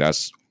 and I think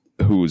that's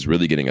who's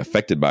really getting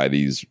affected by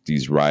these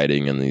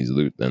rioting and these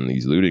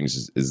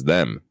lootings is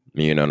them.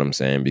 You know what I'm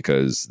saying?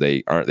 Because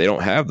they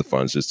don't have the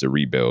funds just to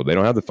rebuild. They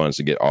don't have the funds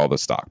to get all the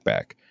stock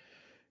back.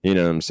 You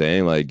know what I'm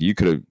saying? Like, you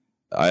could have.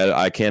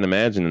 I can't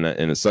imagine,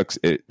 and it sucks.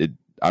 I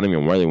don't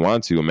even really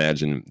want to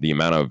imagine the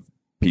amount of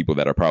people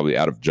that are probably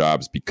out of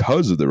jobs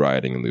because of the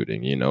rioting and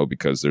looting,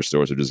 because their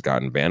stores have just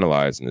gotten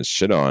vandalized and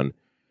shit on,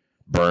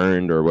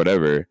 burned or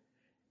whatever,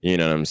 you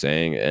know what I'm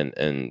saying?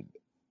 And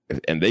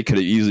they could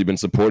have easily been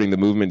supporting the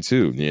movement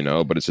too,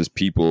 but it's just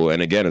people.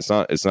 And again, it's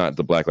not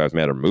the Black Lives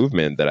Matter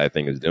movement that I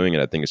think is doing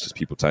it. I think it's just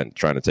people trying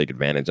to take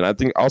advantage. And I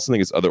think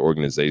it's other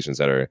organizations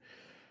that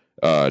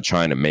are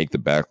trying to make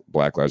the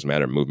Black Lives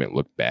Matter movement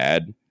look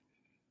bad.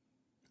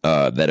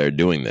 That are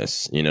doing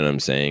this, you know what I'm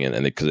saying,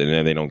 and because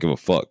they don't give a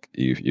fuck.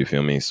 You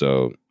feel me?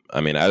 So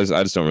I mean, I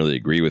just don't really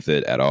agree with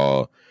it at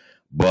all.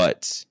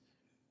 But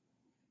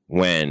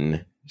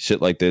when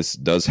shit like this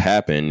does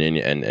happen,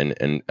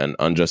 and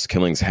unjust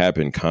killings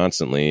happen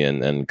constantly,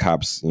 and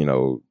cops,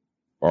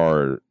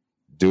 are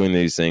doing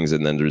these things,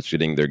 and then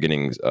they're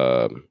getting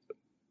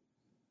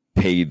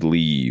paid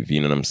leave,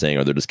 you know what I'm saying,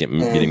 or they're just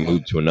getting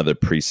moved to another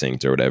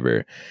precinct or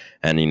whatever,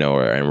 and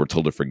and we're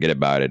told to forget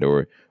about it,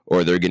 or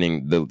they're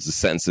getting the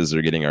sentences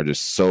they're getting are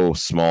just so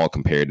small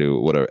compared to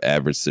what an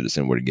average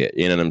citizen would get,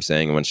 you know what I'm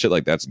saying? And when shit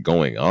like that's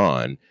going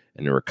on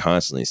and we're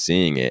constantly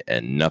seeing it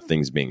and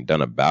nothing's being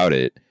done about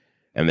it,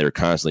 and they're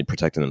constantly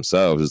protecting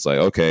themselves, it's like,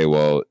 okay,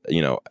 well,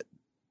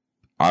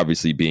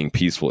 obviously being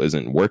peaceful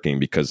isn't working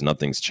because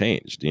nothing's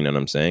changed, you know what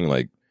I'm saying?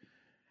 Like,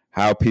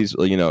 how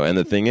peaceful, and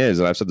the thing is,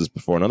 and I've said this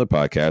before in other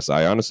podcasts,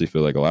 I honestly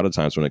feel like a lot of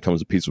times when it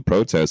comes to peaceful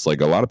protests,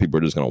 like, a lot of people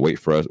are just going to wait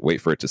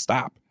for it to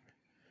stop,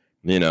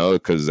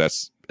 because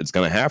it's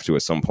going to have to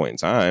at some point in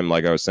time.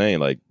 Like I was saying,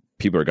 like,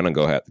 people are going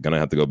to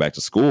have to go back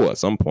to school at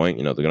some point,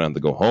 they're going to have to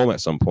go home at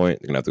some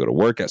point, they're going to have to go to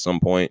work at some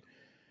point,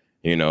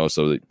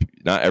 so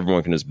not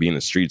everyone can just be in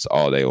the streets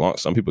all day long.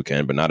 Some people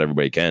can, but not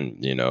everybody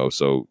can,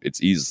 so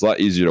it's a lot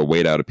easier to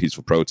wait out a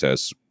peaceful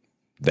protest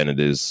than it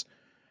is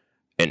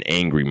an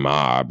angry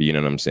mob, you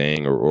know what I'm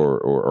saying,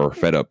 or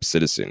fed up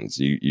citizens,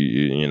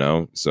 you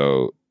know.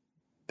 So,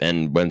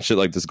 and when shit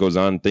like this goes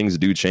on, things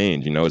do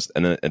change, you know.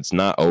 It's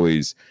not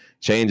always,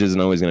 change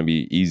isn't always going to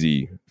be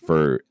easy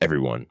for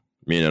everyone,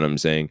 you know what I'm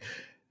saying.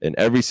 In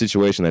every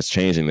situation that's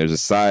changing, there's a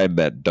side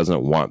that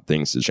doesn't want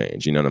things to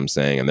change, you know what I'm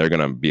saying, and they're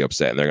going to be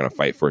upset and they're going to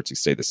fight for it to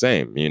stay the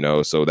same, you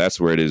know. So that's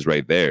where it is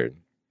right there.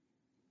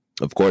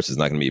 Of course, it's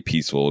not going to be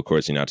peaceful. Of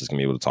course, you're not just going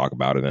to be able to talk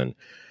about it and,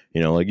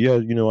 you know, like, yeah,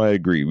 you know, I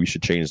agree, we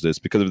should change this,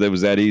 because if it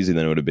was that easy,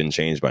 then it would have been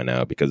changed by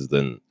now, because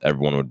then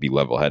everyone would be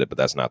level-headed, but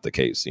that's not the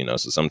case, you know.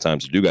 So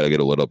sometimes you do got to get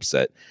a little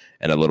upset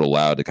and a little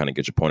loud to kind of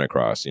get your point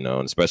across, you know,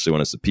 and especially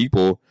when it's the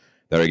people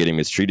that are getting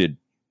mistreated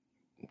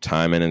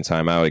time in and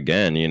time out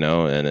again, you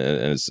know, and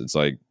it's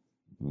like,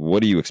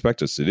 what do you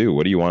expect us to do?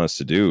 What do you want us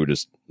to do?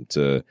 Just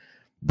to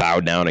bow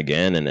down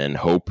again and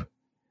hope,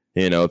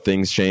 you know,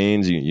 things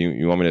change?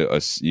 You want me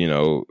to, you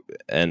know,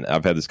 and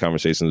I've had this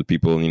conversation with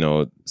people, you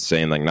know,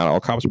 saying like, not all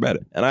cops are bad.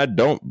 And I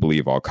don't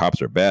believe all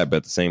cops are bad, but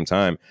at the same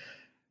time,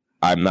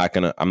 I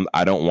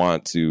don't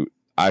want to,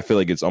 I feel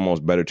like it's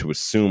almost better to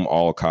assume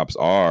all cops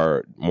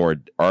are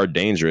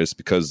dangerous,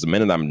 because the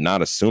minute I'm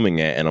not assuming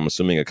it and I'm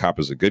assuming a cop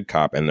is a good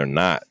cop and they're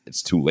not,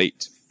 it's too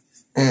late.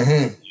 Mm-hmm. You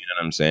know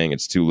what I'm saying?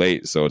 It's too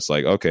late. So it's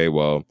like, okay,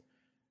 well,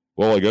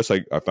 I guess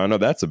I found out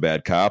that's a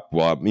bad cop.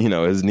 Well, you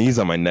know, his knee's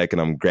on my neck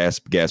and I'm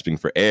gasping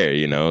for air,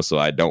 you know, so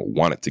I don't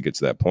want it to get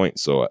to that point.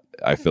 So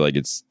I feel like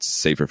it's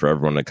safer for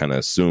everyone to kind of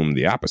assume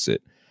the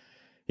opposite,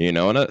 you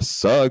know, and it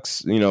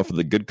sucks, you know, for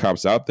the good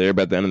cops out there.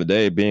 But at the end of the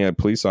day, being a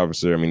police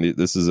officer, I mean,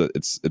 this is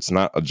it's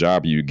not a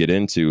job you get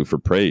into for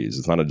praise.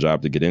 It's not a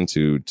job to get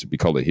into to be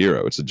called a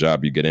hero. It's a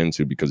job you get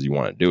into because you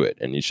want to do it.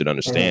 And you should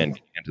understand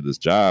getting into this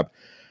job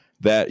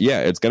that, yeah,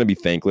 it's going to be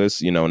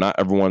thankless. You know, not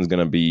everyone's going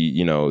to be,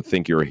 you know,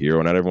 think you're a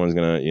hero. Not everyone's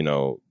going to, you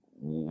know,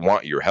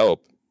 want your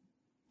help,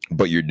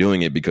 but you're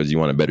doing it because you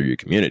want to better your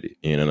community.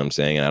 You know what I'm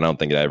saying? And I don't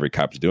think that every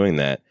cop's doing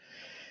that.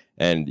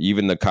 And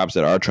even the cops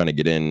that are trying to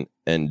get in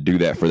and do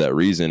that for that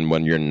reason,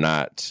 when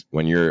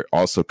you're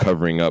also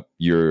covering up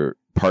your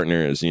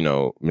partner's, you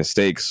know,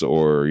 mistakes,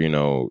 or, you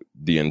know,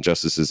 the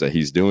injustices that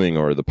he's doing,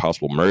 or the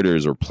possible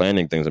murders or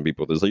planning things on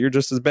people, it's like, you're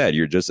just as bad.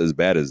 You're just as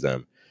bad as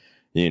them.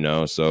 You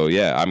know, so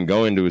yeah, I'm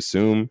going to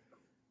assume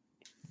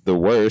the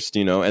worst,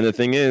 you know, and the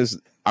thing is,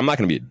 I'm not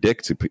going to be a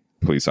dick to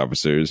police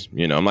officers.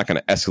 You know, I'm not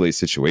going to escalate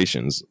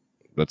situations.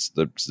 That's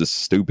just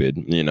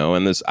stupid, you know,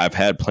 and I've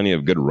had plenty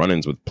of good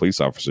run-ins with police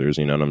officers,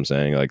 you know what I'm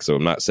saying? Like, so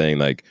I'm not saying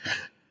like,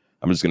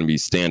 I'm just going to be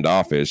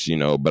standoffish, you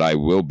know, but I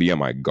will be on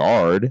my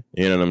guard.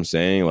 You know what I'm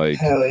saying? Like,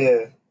 hell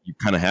yeah, you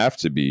kind of have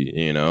to be,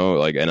 you know,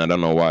 like, and I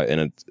don't know why.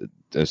 And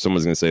if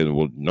someone's going to say,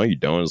 well, no, you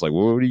don't. It's like,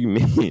 well, what do you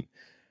mean?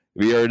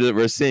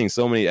 We're seeing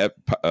so many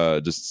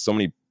just so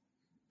many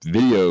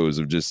videos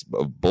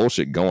of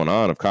bullshit going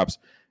on, of cops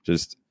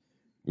just,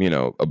 you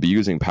know,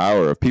 abusing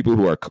power, of people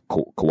who are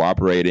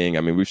cooperating.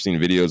 I mean, we've seen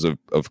videos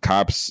of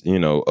cops, you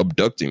know,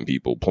 abducting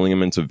people, pulling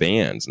them into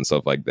vans and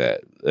stuff like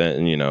that,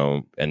 and, you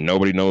know, and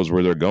nobody knows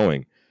where they're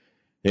going.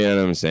 You know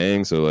what I'm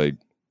saying? So like,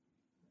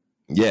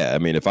 yeah, I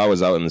mean, if I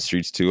was out in the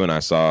streets too and I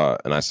saw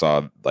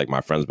like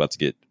my friends about to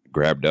get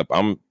grabbed up,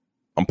 I'm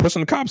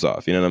pushing the cops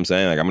off. You know what I'm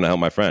saying? Like, I'm going to help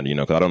my friend, you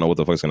know, because I don't know what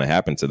the fuck's going to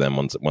happen to them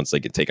once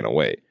they get taken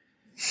away.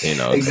 You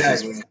know,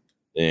 exactly.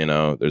 You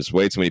know, there's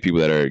way too many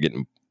people that are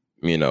getting,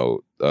 you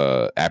know,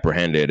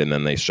 apprehended, and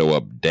then they show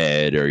up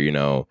dead, or, you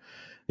know,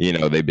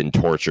 they've been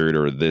tortured,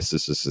 or this,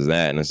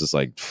 that. And it's just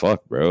like,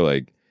 fuck, bro.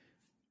 Like,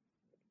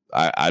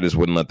 I just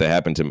wouldn't let that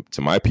happen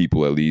to my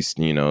people, at least,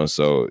 you know.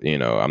 So, you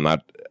know, I'm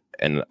not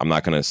going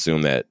to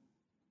assume that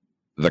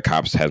the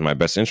cops has my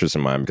best interest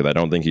in mind, because I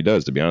don't think he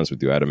does, to be honest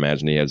with you. I'd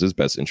imagine he has his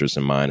best interest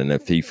in mind, and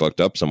if he fucked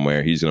up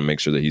somewhere, he's going to make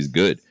sure that he's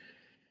good.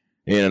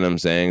 You know what I'm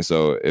saying?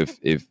 So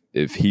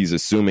if he's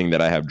assuming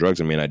that I have drugs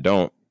on me and I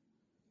don't,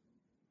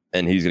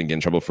 and he's going to get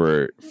in trouble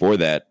for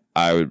that,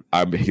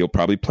 he'll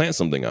probably plant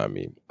something on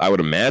me. I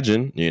would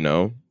imagine, you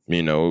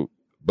know,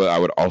 but I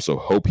would also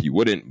hope he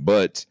wouldn't.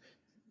 But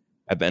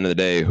at the end of the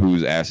day,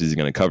 whose ass is he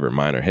going to cover,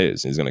 mine or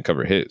his? He's going to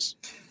cover his.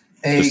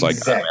 Exactly.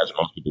 Just like I imagine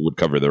most people would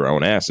cover their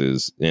own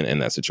asses in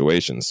that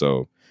situation.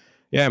 So,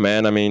 yeah,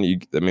 man. I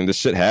mean, this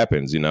shit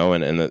happens, you know,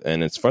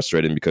 and it's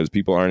frustrating because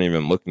people aren't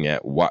even looking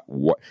at what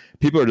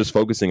people are just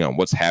focusing on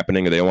what's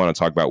happening, and they want to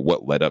talk about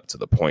what led up to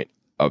the point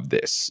of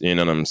this. You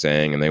know what I'm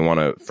saying? And they want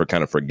to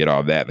kind of forget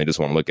all that, and they just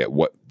want to look at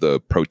what the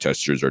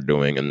protesters are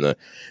doing and the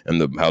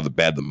how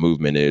bad the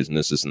movement is, and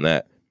this and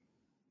that.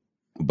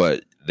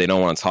 But they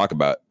don't want to talk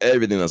about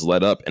everything that's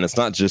led up, and it's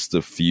not just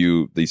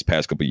these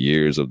past couple of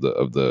years of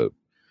the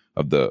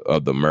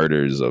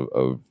murders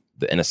of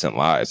the innocent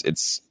lives. It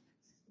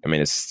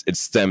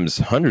stems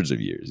hundreds of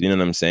years. You know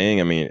what I'm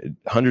saying? I mean,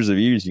 hundreds of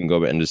years. You can go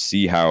back and just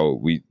see how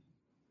we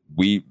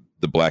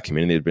the black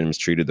community have been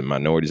mistreated, the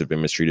minorities have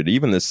been mistreated,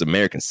 even this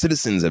American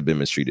citizens have been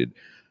mistreated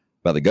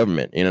by the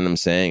government. You know what I'm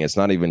saying? It's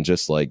not even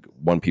just like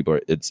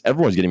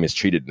everyone's getting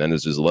mistreated, and then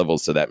there's just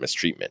levels to that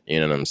mistreatment. You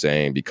know what I'm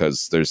saying?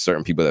 Because there's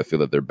certain people that feel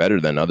that they're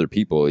better than other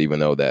people, even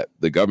though that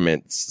the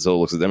government still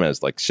looks at them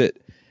as like shit.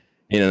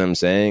 You know what I'm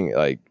saying?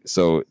 Like,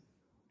 so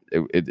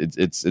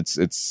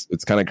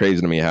it's kind of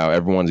crazy to me how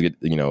everyone's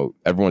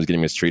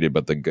getting mistreated,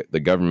 but the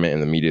government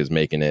and the media is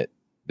making it.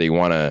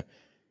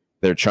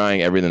 They're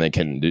trying everything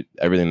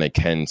they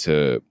can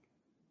to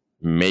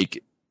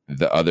make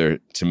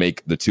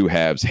the two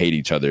halves hate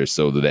each other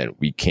so that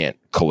we can't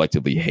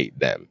collectively hate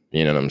them.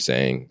 You know what I'm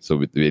saying?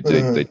 So they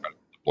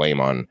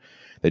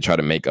try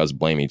to make us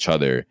blame each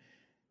other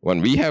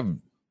when we have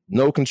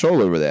no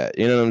control over that.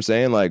 You know what I'm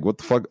saying? Like, what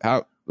the fuck?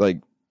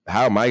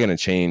 How am I going to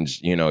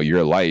change,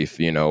 your life,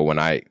 when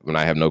I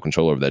have no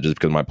control over that just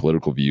because of my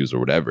political views or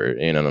whatever,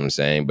 you know what I'm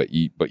saying? But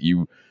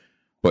you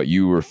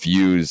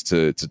refuse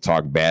to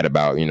talk bad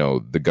about,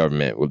 the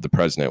government with the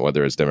president,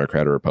 whether it's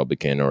Democrat or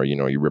Republican or,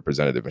 your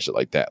representative and shit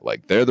like that.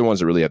 Like, they're the ones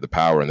that really have the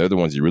power, and they're the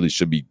ones you really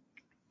should be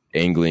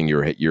angling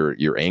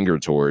your anger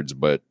towards,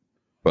 but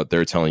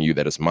they're telling you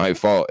that it's my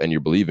fault and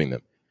you're believing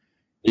them,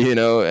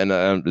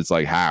 and it's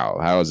like,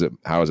 how is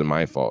it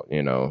my fault?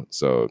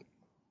 So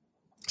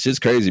it's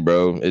just crazy,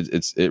 bro.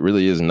 It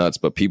really is nuts,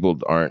 but people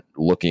aren't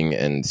looking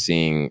and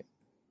seeing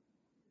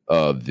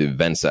the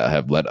events that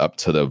have led up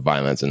to the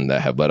violence and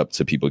that have led up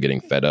to people getting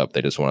fed up.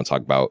 They just want to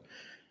talk about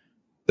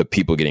the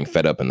people getting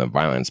fed up and the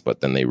violence, but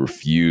then they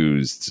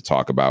refuse to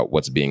talk about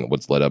what's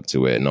led up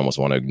to it and almost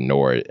want to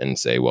ignore it and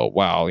say, well,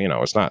 wow,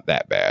 it's not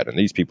that bad. And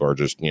these people are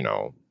just,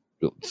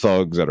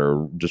 thugs that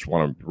are just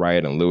want to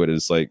riot and loot.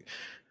 It's like,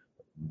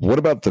 what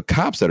about the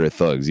cops that are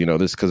thugs?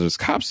 Because there's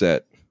cops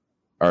that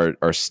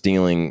are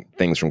stealing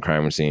things from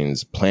crime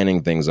scenes,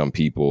 planning things on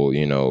people,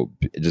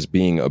 just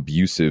being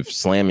abusive,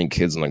 slamming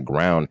kids on the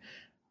ground.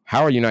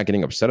 How are you not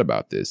getting upset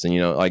about this? And,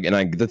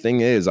 the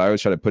thing is, I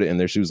always try to put it in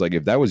their shoes. Like,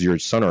 if that was your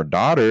son or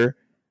daughter,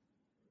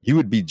 you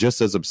would be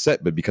just as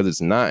upset, but because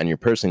it's not, and you're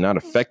personally not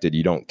affected,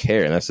 you don't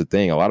care. And that's the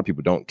thing. A lot of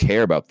people don't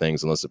care about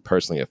things unless it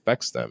personally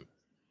affects them,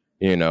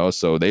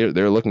 so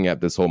they're looking at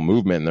this whole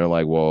movement and they're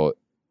like, well,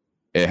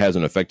 it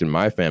hasn't affected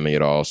my family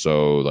at all.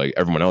 So like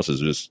everyone else is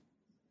just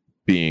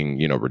being,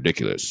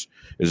 ridiculous.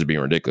 This is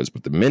being ridiculous.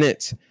 But the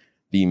minute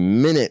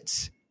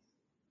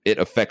it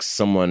affects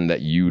someone that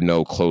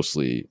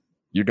closely,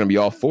 you're going to be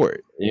all for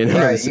it.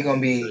 Right. You're going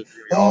to be,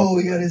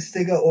 we got to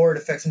stick up, or it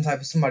affects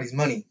somebody's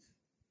money.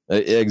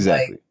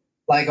 Exactly.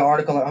 Like an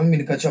article, I'm going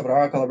to cut you up, an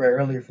article I read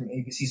earlier from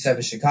ABC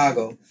 7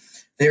 Chicago.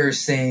 They were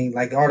saying,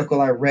 like, the article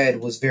I read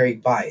was very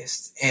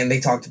biased. And they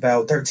talked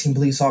about 13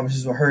 police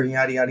officers were hurt,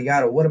 yada, yada,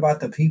 yada. What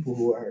about the people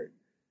who were hurt?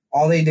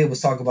 All they did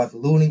was talk about the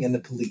looting and the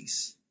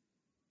police.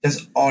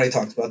 That's all they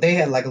talked about. They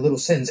had like a little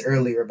sentence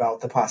earlier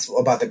about the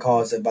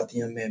cause, about the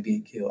young man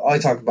being killed. All they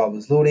talked about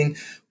was looting,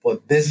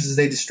 what businesses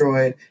they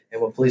destroyed,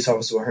 and what police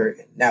officers were hurt.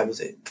 And that was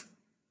it.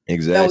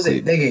 Exactly. That was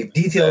it. They gave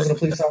details on the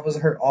police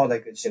officers hurt, all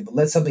that good shit. But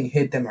let something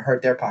hit them and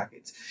hurt their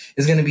pockets.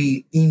 It's going to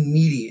be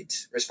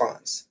immediate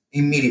response.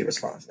 Immediate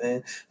response,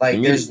 man.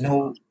 Like, there's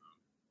no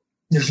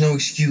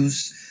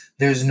excuse.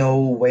 There's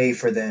no way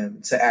for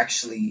them to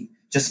actually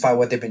justify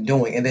what they've been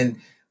doing. And then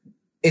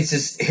it's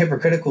just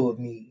hypocritical of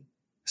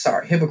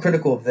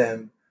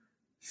them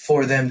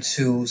for them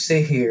to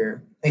sit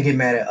here and get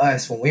mad at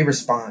us when we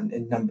respond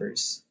in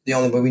numbers. The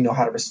only way we know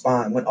how to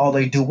respond, when all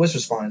they do is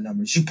respond in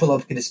numbers. You pull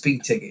up, get a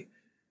speed ticket.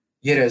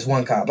 Yeah, there's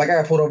one cop. Like, I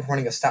got pulled over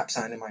running a stop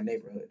sign in my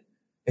neighborhood.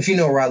 If you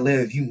know where I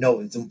live, you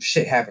know some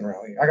shit happened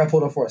around here. I got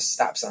pulled over for a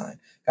stop sign.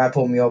 Guy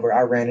pulled me over.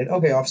 I ran it.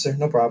 Okay, officer,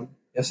 no problem.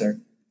 Yes,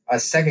 sir. A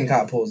second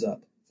cop pulls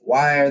up.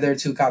 Why are there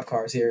two cop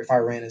cars here if I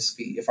ran a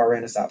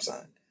stop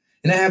sign?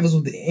 And that happens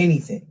with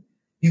anything.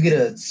 You get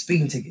a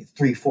speeding ticket,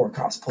 3-4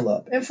 cops pull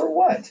up. And for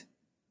what?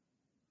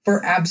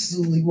 For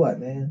absolutely what,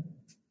 man?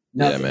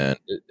 Nothing. Yeah, man.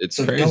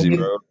 It's crazy,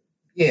 bro.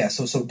 Yeah,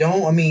 so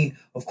don't,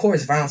 of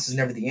course, violence is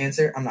never the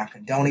answer. I'm not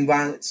condoning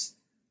violence.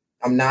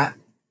 I'm not.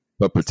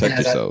 But protect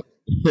yourself.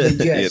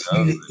 Yes,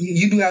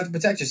 you do have to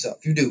protect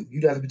yourself. You do.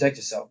 You do have to protect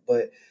yourself.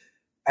 But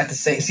at the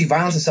same,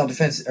 violence and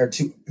self-defense are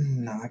two.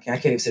 No, I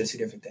can't even say they're two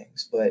different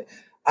things. But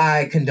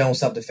I condone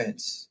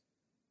self-defense,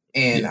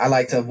 and I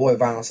like to avoid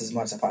violence as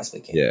much as I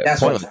possibly can. Yeah,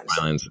 that's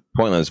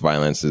pointless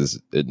violence is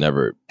it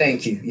never.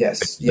 Thank you.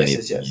 Yes.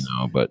 Yes.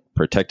 But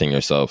protecting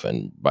yourself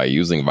and by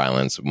using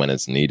violence when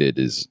it's needed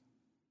is,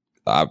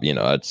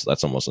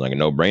 that's almost like a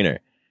no-brainer.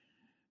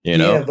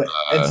 Yeah, but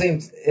at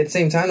the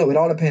same time, though, it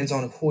all depends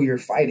on who you're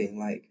fighting.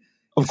 Like,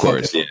 of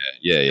course, yeah.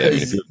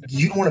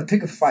 You don't want to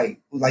pick a fight.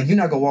 Like, you're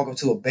not gonna walk up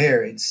to a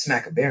bear and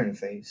smack a bear in the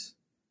face.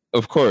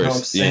 Of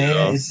course, you know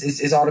what I'm saying?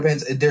 It all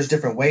depends. There's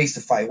different ways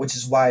to fight, which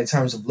is why in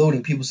terms of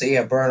looting, people say,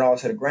 yeah, burn it all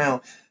to the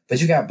ground.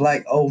 But you got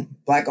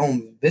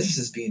black-owned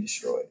businesses being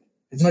destroyed.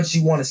 As much as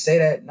you want to say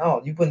that,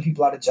 no, you're putting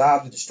people out of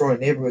jobs and destroying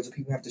neighborhoods where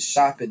people have to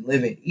shop and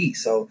live and eat.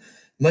 So,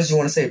 as much as you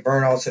want to say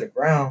burn it all to the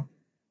ground,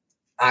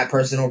 I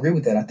personally don't agree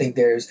with that. I think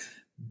there's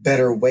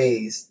better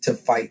ways to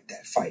fight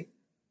that fight.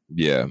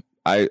 Yeah,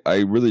 I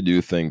really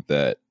do think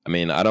that.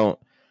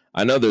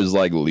 I know there's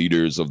like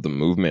leaders of the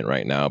movement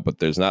right now, but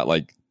there's not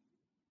like.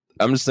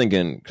 I'm just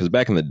thinking because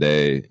back in the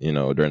day,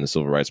 during the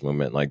civil rights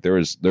movement, like there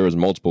was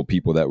multiple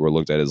people that were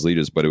looked at as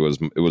leaders, but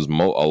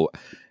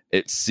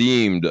it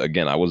seemed,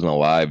 again, I wasn't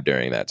alive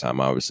during that time,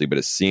 obviously, but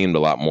it seemed a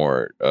lot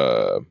more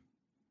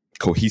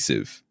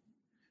cohesive.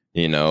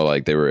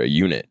 Like they were a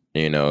unit.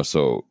 you know.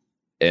 So,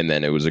 and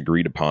then it was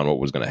agreed upon what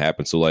was going to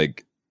happen. So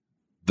like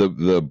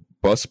the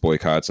bus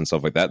boycotts and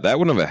stuff like that, that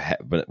wouldn't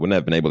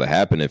have been able to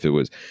happen if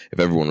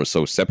everyone was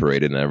so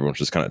separated and everyone was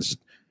just kind of just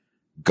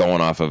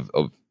going off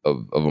of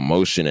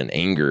emotion and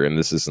anger and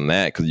this and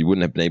that, because you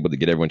wouldn't have been able to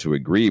get everyone to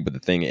agree. But the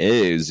thing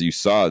is, you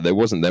saw there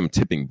wasn't them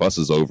tipping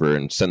buses over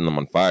and setting them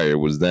on fire. It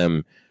was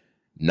them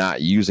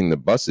not using the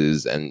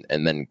buses and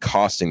then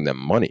costing them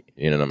money.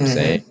 You know what I'm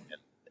saying?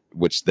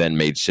 Which then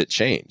made shit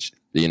change.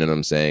 You know what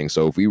I'm saying?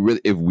 So if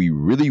we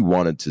really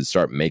wanted to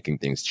start making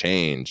things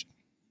change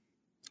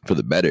for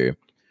the better,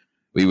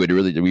 we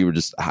would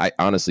just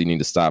honestly need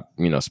to stop,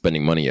 you know,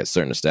 spending money at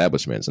certain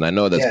establishments. And I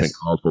know that's been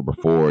called for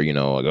before, you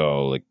know, like,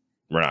 oh, like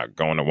we're not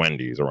going to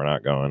Wendy's or we're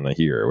not going to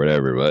here or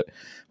whatever.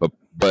 But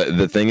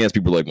the thing is,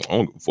 people are like,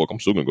 oh, fuck, I'm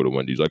still gonna go to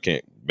Wendy's. I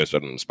can't miss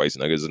out on the spicy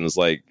nuggets. And it's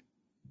like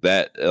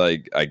that,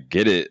 like, I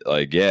get it,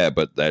 like, yeah,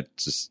 but that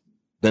just,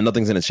 then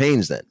nothing's gonna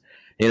change then.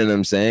 You know what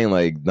I'm saying?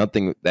 Like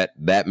nothing,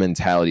 that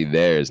mentality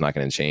there is not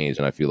gonna change.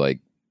 And I feel like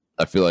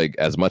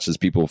as much as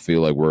people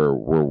feel like we're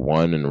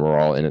one and we're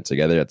all in it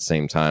together, at the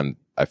same time,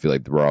 I feel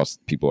like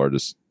people are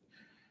just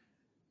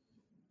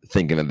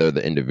thinking that they're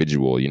the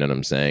individual, you know what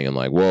I'm saying? And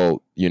like,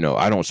 well, you know,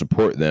 I don't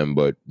support them,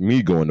 but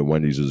me going to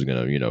Wendy's is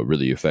going to, you know,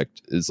 really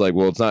affect. It's like,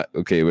 well, it's not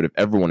okay. But if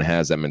everyone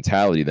has that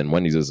mentality, then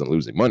Wendy's isn't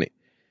losing money.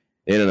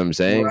 You know what I'm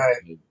saying?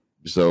 Right.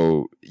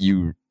 So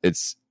you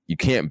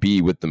can't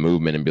be with the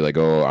movement and be like,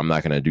 oh, I'm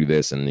not going to do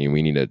this. And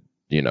we need to,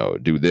 you know,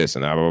 do this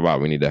and blah, blah, blah.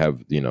 We need to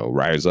have, you know,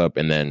 rise up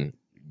and then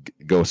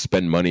go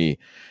spend money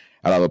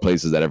at other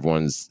places that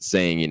everyone's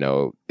saying, you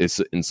know, it's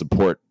in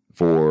support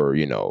for,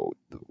 you know,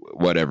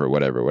 whatever. You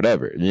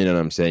know what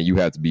I'm saying?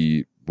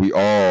 We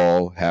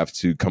all have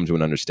to come to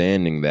an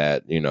understanding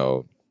that, you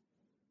know,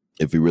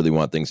 if we really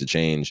want things to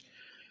change,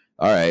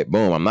 all right,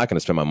 boom, I'm not going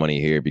to spend my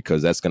money here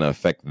because that's going to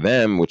affect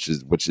them, which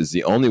is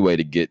the only way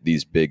to get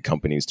these big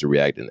companies to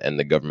react and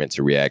the government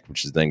to react,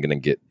 which is then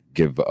going to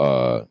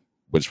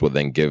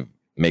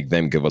make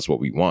them give us what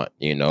we want,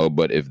 you know.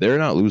 But if they're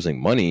not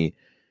losing money,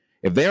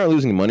 if they aren't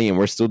losing money and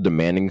we're still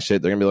demanding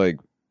shit, they're gonna be like,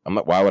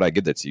 why would I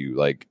give that to you?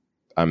 Like,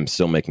 I'm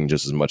still making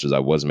just as much as I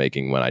was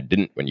making when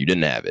you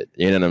didn't have it.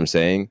 You know what I'm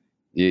saying?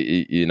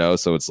 You know,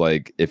 so it's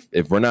like,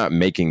 if we're not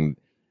making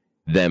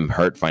them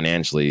hurt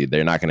financially,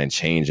 they're not going to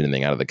change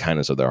anything out of the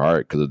kindness of their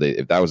heart. Because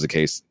if that was the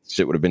case,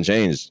 shit would have been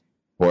changed,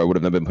 or it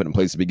would have been put in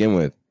place to begin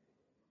with.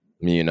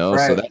 You know,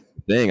 right. So that's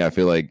the thing. I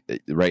feel like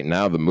right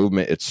now the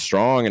movement, it's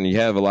strong, and you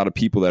have a lot of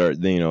people that are,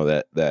 you know,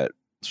 that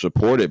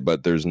support it,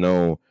 but there's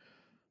no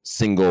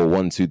single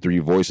 1, 2, 3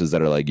 voices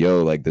that are like,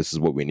 yo, like, this is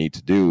what we need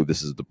to do,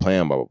 this is the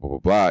plan, blah blah blah blah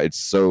blah. It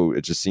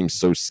just seems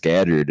so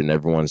scattered, and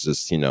everyone's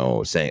just, you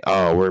know, saying,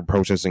 oh, we're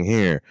protesting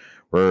here,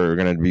 we're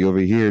gonna be over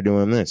here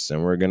doing this,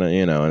 and we're gonna,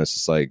 you know, and it's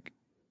just like,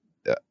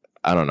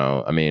 I don't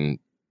know. I mean,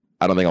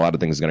 I don't think a lot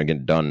of things are gonna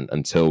get done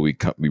until we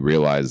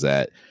realize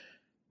that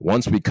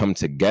once we come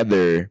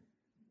together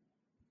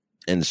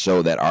and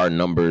show that our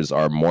numbers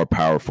are more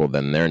powerful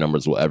than their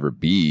numbers will ever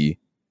be,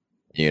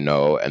 you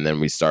know, and then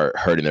we start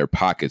hurting their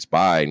pockets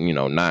by, you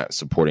know, not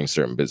supporting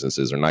certain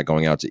businesses or not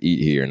going out to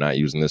eat here, not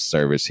using this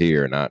service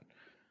here, not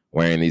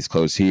wearing these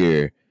clothes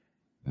here,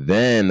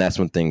 then that's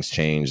when things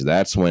change.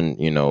 That's when,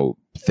 you know,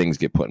 things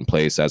get put in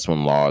place. That's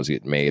when laws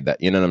get made.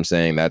 That, you know what I'm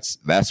saying?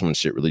 That's when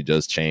shit really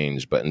does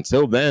change. But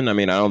until then, I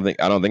mean, I don't think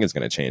it's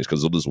going to change,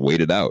 because they'll just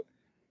wait it out.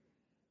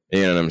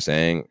 You know what I'm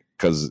saying?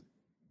 Because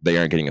they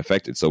aren't getting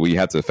affected. So we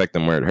have to affect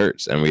them where it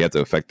hurts, and we have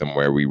to affect them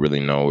where we really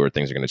know where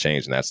things are going to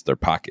change, and that's their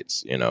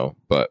pockets, you know.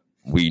 But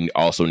we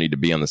also need to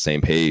be on the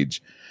same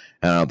page.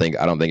 And I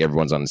don't think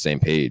everyone's on the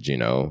same page, you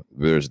know.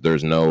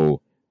 There's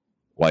no,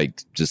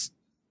 like, just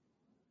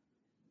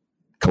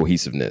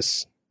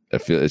cohesiveness. I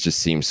feel it just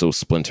seems so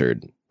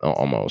splintered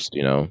almost,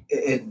 you know.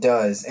 It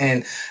does.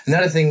 And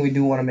another thing we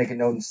do want to make a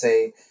note and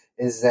say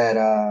is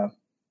that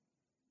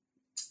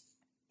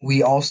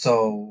we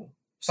also,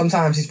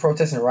 sometimes these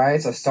protests and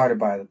riots are started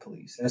by the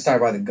police, and it's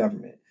started by the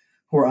government,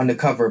 who are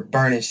undercover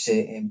burning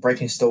shit and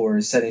breaking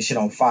stores, setting shit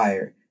on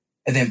fire,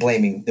 and then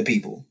blaming the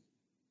people.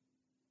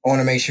 I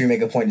want to make sure you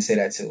make a point to say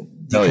that too,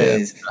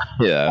 because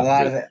a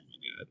lot of that,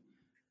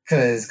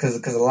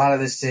 because a lot of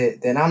this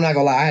shit. Then I'm not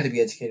gonna lie, I had to be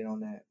educated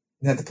on that.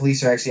 That the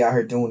police are actually out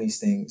here doing these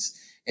things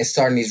and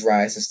starting these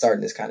riots and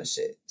starting this kind of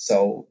shit.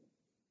 So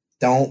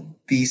don't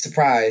be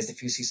surprised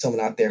if you see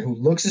someone out there who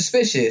looks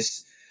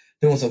suspicious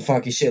doing some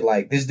funky shit.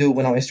 Like this dude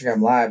went on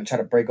Instagram Live and tried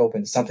to break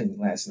open something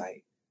last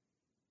night.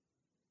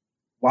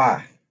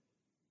 Why?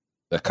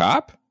 The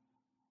cop?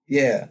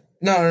 Yeah.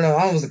 No. I don't know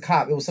it was a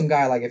cop. It was some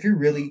guy. Like, if you're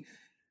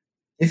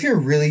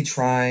really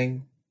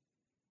trying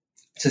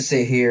to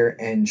sit here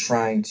and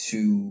trying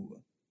to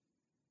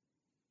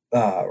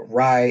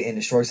riot and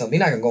destroy something,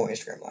 you're not gonna go on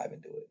Instagram Live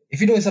and do it. If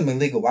you're doing something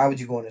illegal, why would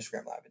you go on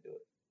Instagram Live and do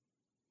it?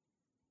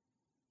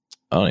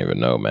 I don't even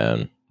know,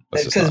 man.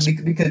 Because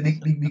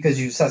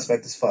you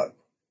suspect as fuck.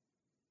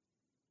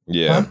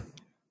 Yeah. Huh?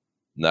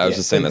 No, I was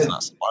just saying that's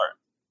not smart.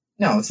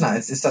 No, it's not.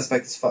 It's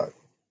suspect as fuck.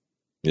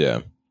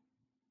 Yeah.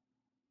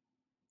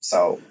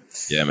 So.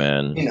 Yeah,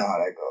 man. You know how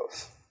that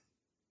goes.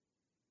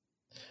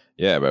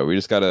 Yeah, but we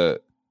just gotta.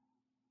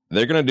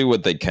 They're gonna do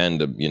what they can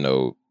to, you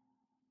know,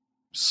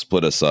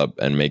 split us up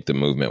and make the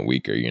movement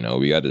weaker. You know,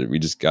 we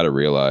just gotta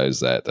realize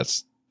that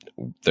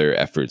their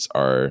efforts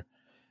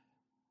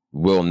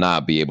will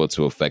not be able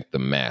to affect the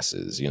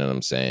masses. You know what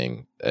I'm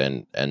saying?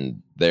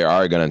 And they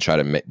are gonna try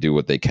to do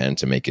what they can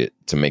to make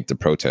the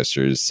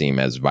protesters seem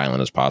as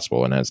violent as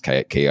possible and as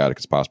chaotic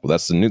as possible.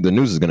 That's the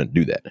news is gonna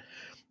do that.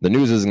 The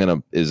news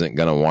isn't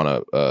gonna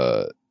want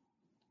to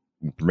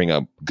bring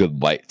a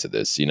good light to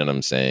this. You know what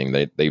I'm saying?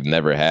 They've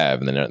never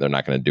have, and they're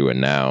not going to do it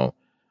now.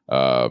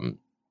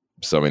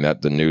 So I mean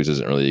that the news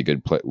isn't really a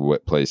good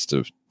place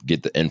to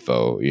get the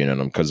info. You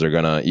know, because they're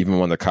gonna, even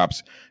when the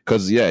cops,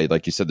 because yeah,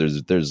 like you said,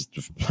 there's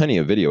plenty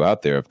of video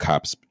out there of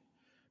cops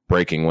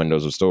breaking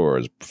windows of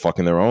stores,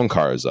 fucking their own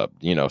cars up,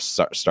 you know,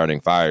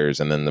 starting fires,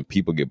 and then the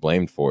people get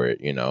blamed for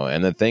it. You know,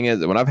 and the thing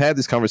is, when I've had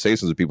these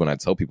conversations with people and I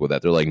tell people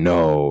that, they're like,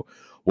 no,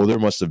 well, there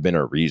must have been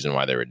a reason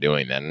why they were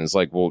doing that, and it's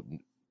like, well,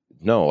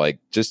 no, like,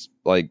 just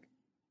like,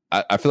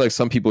 I feel like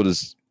some people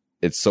just,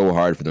 it's so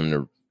hard for them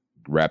to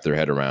wrap their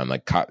head around,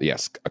 like,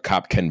 yes, a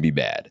cop can be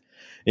bad.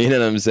 You know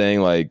what I'm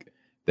saying? Like,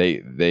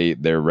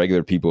 they're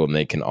regular people, and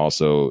they can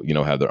also, you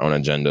know, have their own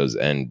agendas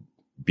and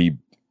be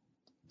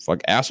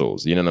like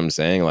assholes. You know what I'm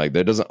saying? Like,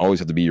 there doesn't always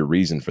have to be a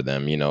reason for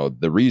them. You know,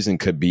 the reason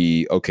could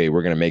be, okay,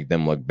 we're going to make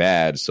them look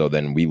bad, so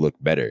then we look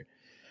better,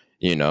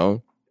 you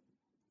know?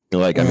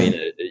 Like, I mean,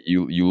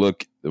 you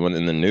look when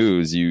in the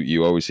news,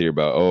 you always hear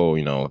about, oh,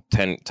 you know,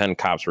 10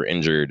 cops were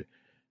injured,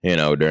 you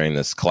know, during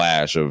this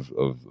clash of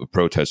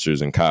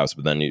protesters and cops.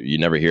 But then you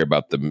never hear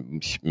about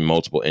the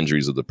multiple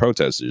injuries of the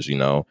protesters, you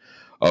know,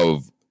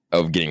 of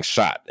getting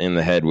shot in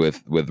the head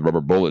with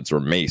rubber bullets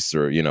or mace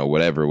or, you know,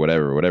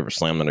 whatever,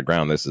 slammed on the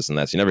ground, this and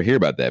that. So you never hear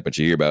about that. But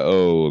you hear about,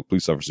 oh, a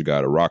police officer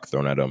got a rock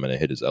thrown at him and it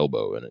hit his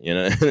elbow. And, you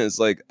know, it's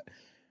like,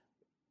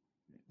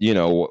 you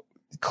know,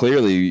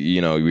 clearly,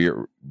 you know,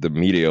 the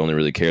media only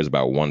really cares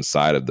about one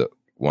side of the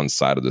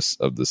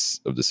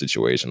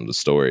situation, of the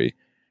story,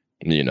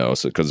 you know.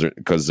 So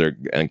because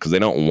they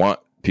don't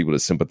want people to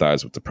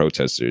sympathize with the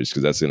protesters,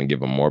 because that's going to give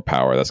them more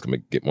power. That's going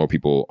to get more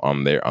people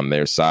on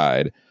their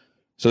side.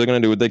 So they're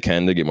going to do what they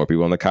can to get more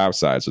people on the cop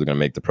side. So they're going to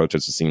make the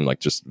protesters seem like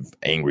just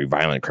angry,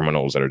 violent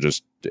criminals that are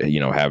just,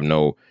 you know, have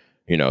no,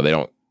 you know, they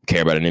don't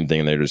care about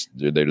anything, and they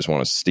just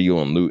want to steal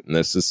and loot, and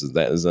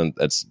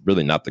that's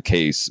really not the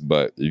case.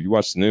 But if you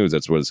watch the news,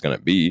 that's what it's going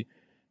to be.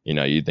 You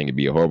know, you'd think it'd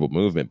be a horrible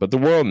movement, but the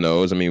world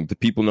knows. I mean, the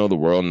people know, the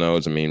world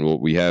knows. I mean,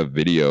 we have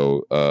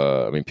video.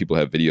 I mean, people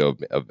have video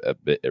of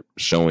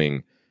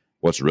showing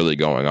what's really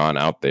going on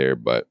out there,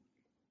 but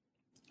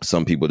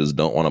some people just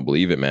don't want to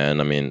believe it,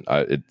 man. I mean,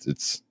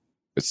 it's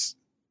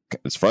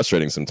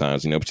frustrating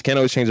sometimes, you know, but you can't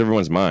always change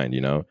everyone's mind.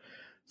 You know,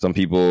 some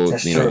people,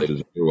 that's, you know, true, they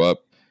just grew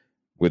up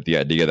with the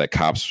idea that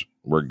cops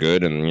were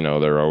good, and, you know,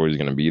 they're always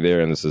going to be there,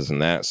 and this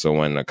and that. So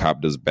when a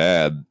cop does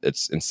bad,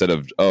 it's, instead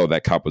of, oh,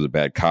 that cop was a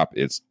bad cop,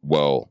 it's,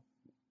 well,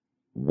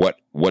 what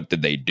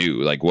did they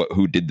do? Like,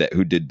 who did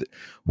that?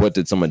 What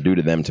did someone do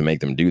to them to make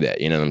them do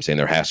that? You know what I'm saying?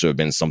 There has to have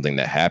been something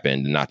that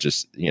happened, not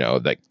just, you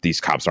know, like, these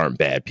cops aren't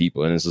bad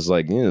people. And it's just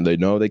like, you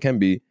know they can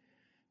be.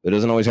 There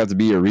doesn't always have to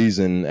be a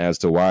reason as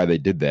to why they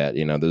did that.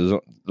 You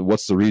know,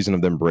 what's the reason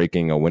of them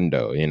breaking a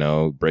window, you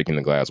know, breaking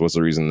the glass? What's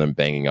the reason of them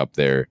banging up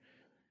their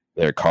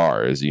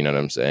cars? You know what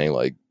I'm saying?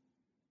 Like,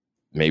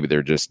 maybe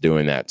they're just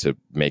doing that to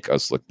make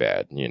us look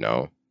bad, you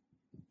know.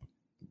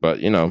 But,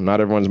 you know, not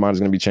everyone's mind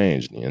is going to be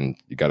changed, and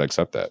you got to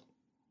accept that.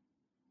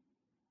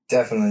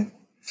 Definitely.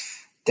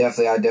 I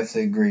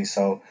definitely agree.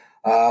 So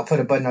I'll put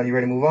a button on. You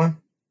ready to move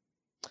on?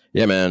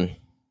 Yeah, man.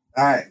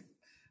 All right.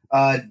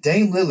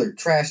 Dame Lillard,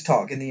 trash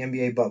talk in the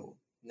NBA bubble.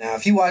 Now,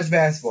 if you watch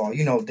basketball,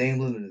 you know Dame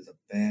Lillard is a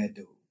bad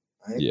dude,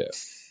 right? Yeah.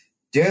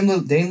 Dame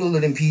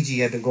Lillard and PG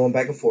have been going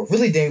back and forth.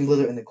 Really, Dame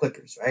Lillard and the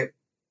Clippers, right?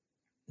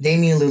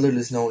 Damian Lillard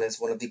is known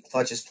as one of the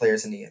clutchest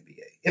players in the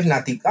NBA. If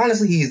not the,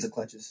 honestly, he is the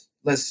clutchest.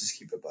 Let's just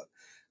keep it above.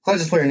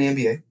 Clutchest player in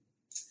the NBA.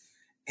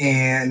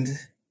 And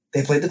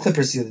they played the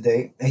Clippers the other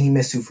day, and he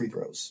missed 2 free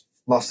throws.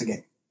 Lost the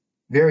game.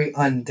 Very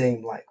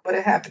un-Dame-like, but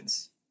it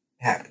happens.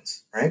 It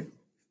happens, right?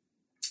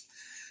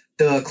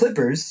 The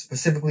Clippers,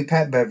 specifically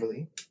Pat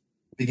Beverly,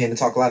 began to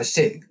talk a lot of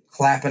shit,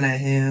 clapping at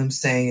him,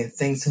 saying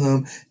things to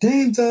him,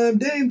 Dame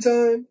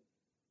time,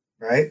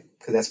 right?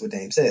 Because that's what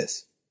Dame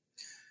says.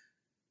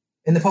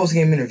 In the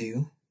post-game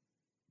interview,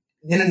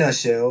 in a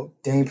nutshell,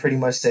 Dame pretty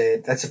much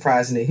said, that's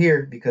surprising to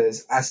hear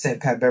because I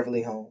sent Pat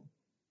Beverly home,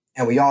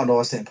 and we all know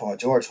I sent Paul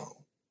George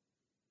home.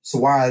 So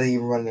why are they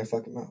even running their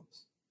fucking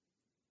mouths?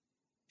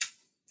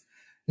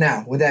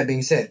 Now, with that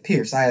being said,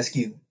 Pierce, I ask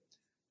you,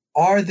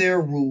 are there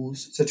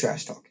rules to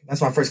trash talking? That's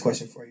my first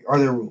question for you. Are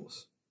there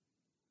rules?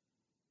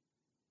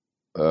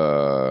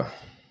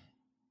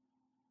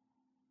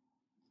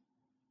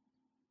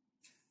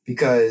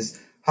 Because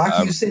how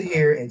can you sit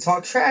here and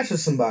talk trash to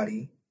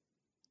somebody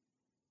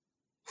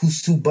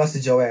who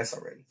busted your ass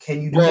already?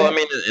 Can you do that? Well, I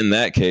mean, in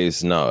that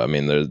case, no. I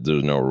mean, there's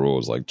no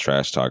rules. Like,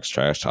 trash talk's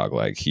trash talk.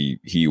 Like,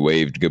 he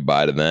waved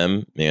goodbye to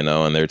them, you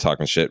know, and they're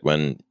talking shit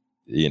when,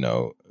 you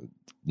know,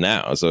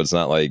 now. So it's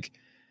not like,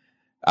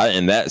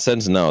 In that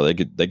sense, no, they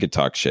could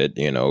talk shit.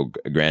 You know,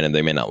 granted,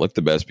 they may not look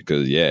the best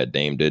because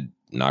Dame did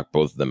knock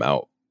both of them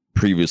out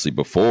previously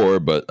before,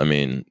 but I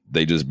mean,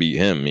 they just beat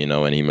him, you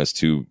know, and he missed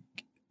two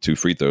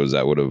free throws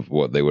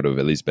that they would have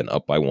at least been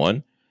up by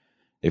one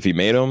if he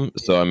made them.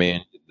 So I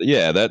mean,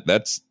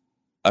 that's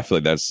I feel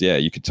like that's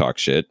you could talk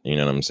shit, you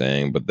know what I'm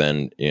saying, but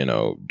then you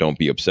know, don't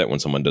be upset when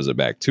someone does it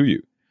back to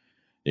you.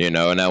 You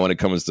know, and now when it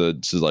comes to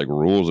like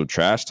rules of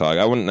trash talk,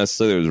 I wouldn't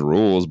necessarily there's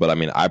rules, but I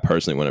mean, I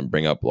personally wouldn't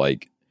bring up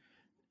like,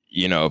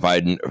 you know, if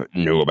I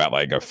knew about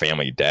like a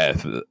family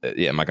death,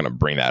 I'm not going to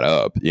bring that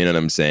up. You know what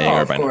I'm saying? Oh,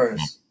 or if of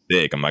course. I'm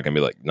sick, I'm not going to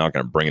be like, not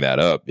going to bring that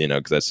up, you know,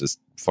 because that's just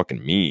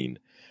fucking mean,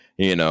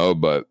 you know,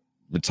 but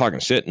talking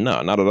shit,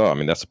 no, not at all. I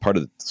mean, that's a part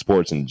of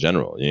sports in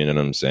general. You know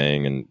what I'm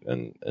saying?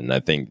 And I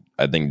think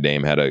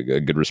Dame had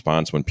a good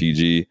response when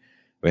PG,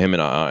 with him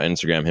and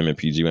Instagram, him and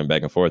PG went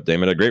back and forth.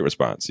 Dame had a great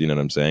response. You know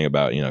what I'm saying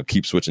about, you know,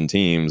 keep switching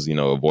teams, you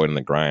know, avoiding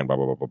the grind, blah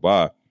blah blah blah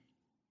blah.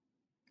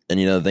 And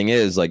you know, the thing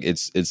is, like,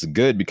 it's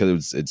good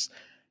because it's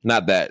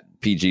not that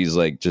PG's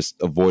like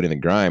just avoiding the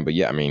grind, but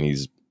I mean,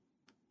 he's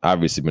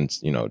obviously been,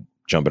 you know,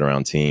 jumping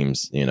around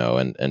teams, you know,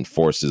 and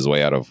forced his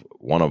way out of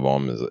one of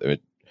them.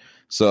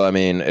 So I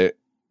mean,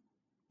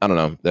 I don't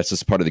know. That's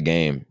just part of the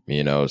game,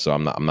 you know. So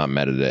I'm not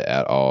mad at it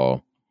at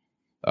all.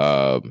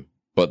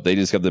 But they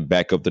just got to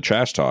back up the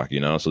trash talk,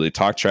 you know. So they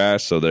talk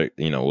trash. So they,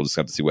 you know, we'll just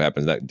have to see what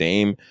happens. That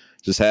Dame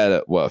just had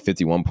a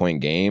 51-point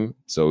game.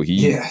 So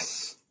he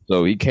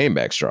came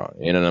back strong.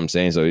 You know what I'm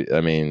saying? So I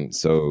mean,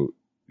 so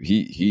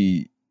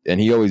he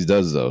always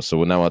does though.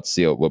 So now we'll have to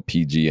see what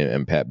PG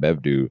and Pat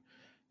Bev do,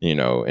 you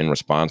know, in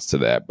response to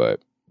that.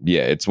 But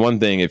yeah, it's one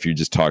thing if you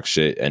just talk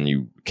shit and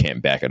you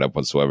can't back it up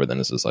whatsoever, then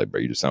it's just like, bro,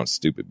 you just sound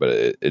stupid.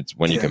 But it's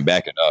when you can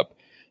back it up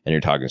and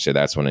you're talking shit,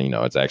 that's when, you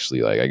know, it's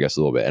actually like, I guess, a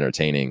little bit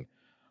entertaining.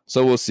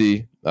 So we'll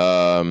see.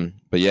 But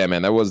yeah,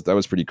 man, that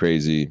was pretty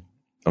crazy.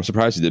 I'm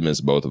surprised he did miss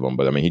both of them,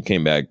 but I mean, he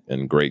came back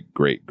in great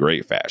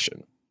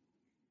fashion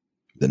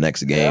the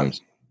next games.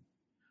 Yeah.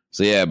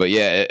 So yeah, but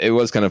yeah, it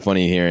was kind of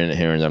funny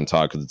hearing them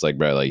talk, because it's like,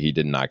 bro, like, he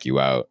did knock you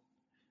out,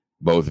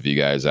 both of you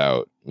guys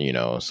out, you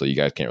know, so you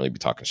guys can't really be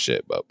talking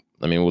shit. But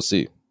I mean, we'll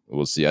see.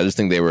 I just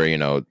think they were, you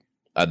know,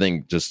 I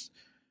think just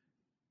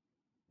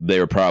they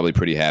were probably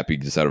pretty happy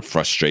just out of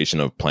frustration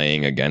of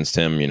playing against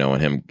him, you know,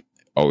 and him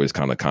always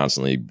kind of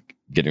constantly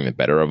getting the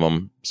better of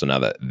them. So now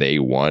that they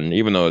won,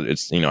 even though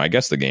it's, you know, I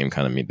guess the game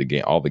kind of mean the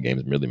game, all the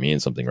games really mean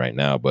something right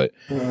now, but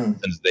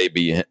since they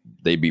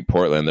beat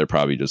Portland, they're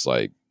probably just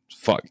like,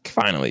 fuck,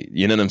 finally,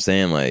 you know what I'm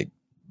saying? Like,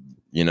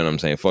 you know what I'm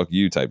saying? Fuck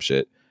you type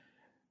shit.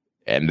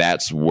 And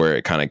that's where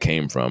it kind of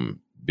came from,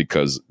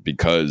 because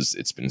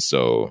it's been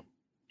so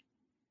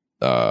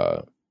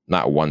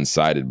not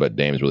one-sided, but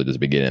Dame's really just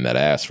been getting that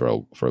ass for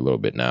a little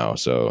bit now.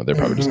 So they're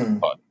probably just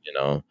like, fuck, you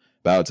know,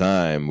 about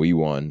time we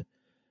won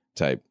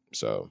type.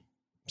 So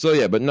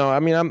yeah, but no,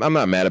 I mean, I'm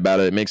not mad about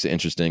it. It makes it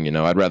interesting, you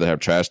know. I'd rather have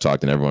trash talk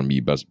than everyone be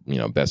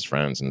best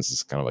friends, and this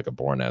is kind of like a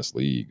boring ass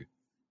league.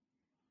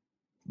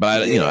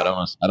 But you know,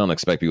 I don't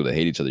expect people to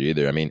hate each other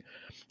either. I mean,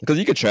 because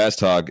you could trash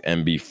talk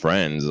and be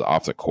friends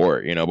off the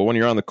court, you know. But when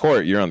you're on the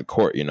court, you're on the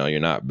court. You know, you're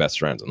not best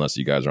friends unless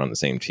you guys are on the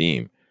same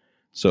team.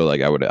 So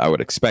like, I would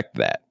expect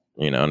that,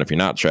 you know. And if you're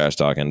not trash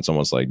talking, it's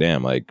almost like,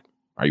 damn, like,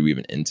 are you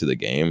even into the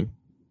game?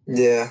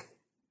 Yeah,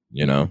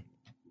 you know.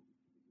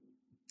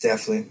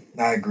 Definitely.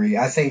 I agree.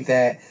 I think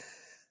that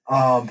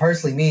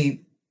personally, me,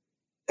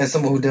 as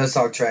someone who does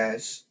talk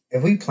trash,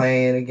 if we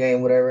play in a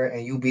game, whatever,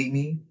 and you beat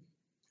me,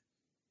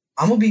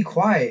 I'm going to be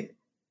quiet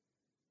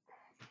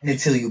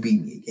until you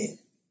beat me again.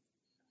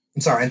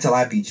 I'm sorry, until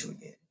I beat you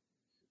again.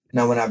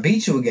 Now, when I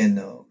beat you again,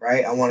 though,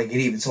 right, I want to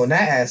get even. So in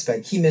that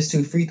aspect, he missed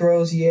 2 free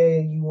throws. Yeah,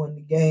 you won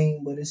the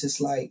game, but it's just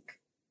like,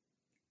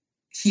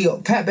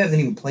 Pat Bev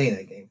didn't even play in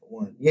that game, for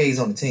one. Yeah, he's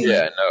on the team.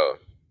 Yeah, no.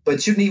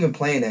 But you didn't even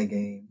play in that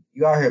game.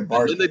 You out here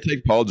barking. Did they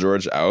take Paul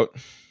George out?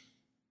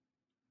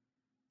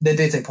 They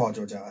did take Paul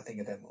George out, I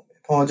think, at that moment.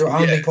 I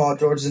don't think Paul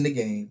George is in the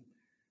game.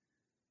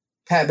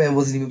 Pat Bev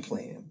wasn't even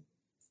playing.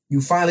 You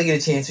finally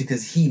get a chance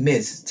because he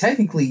missed.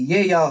 Technically,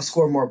 y'all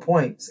scored more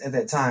points at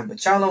that time,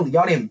 but y'all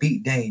didn't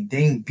beat Dame.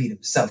 Dame beat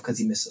himself because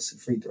he missed us some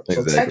free throws.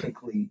 Exactly. So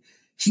technically,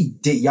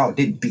 y'all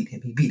didn't beat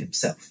him. He beat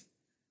himself.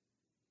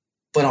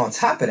 But on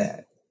top of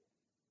that,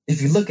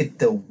 if you look at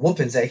the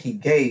whoopings that he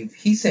gave,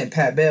 he sent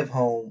Pat Bev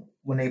home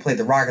when they played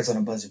the Rockets on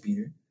a buzzer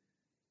beater.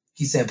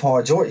 He sent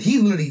Paul George. He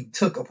literally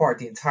took apart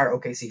the entire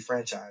OKC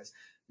franchise,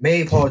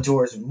 made Paul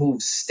George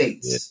move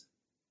states,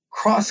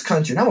 cross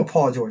country. And I'm a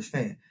Paul George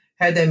fan.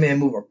 Had that man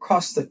move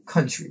across the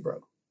country,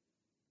 bro.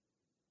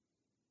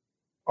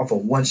 Off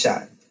of one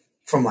shot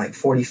from like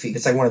 40 feet.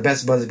 It's like one of the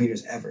best buzzer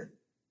beaters ever.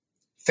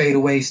 Fade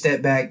away,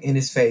 step back, in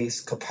his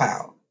face,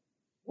 kapow.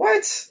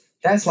 What?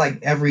 That's like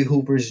every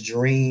Hooper's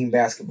dream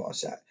basketball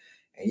shot.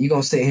 And you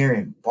going to sit here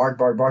and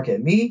bark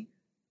at me?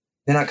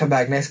 Then I come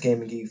back next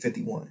game and give you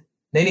 51.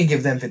 They didn't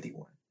give them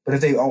 51. But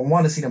if they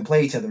want to see them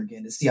play each other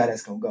again, to see how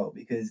that's going to go.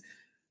 Because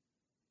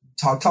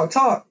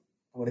talk.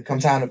 When it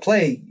comes time to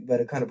play, you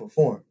better kind of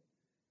perform.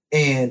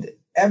 And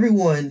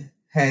everyone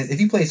has, if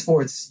you play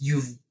sports,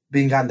 you've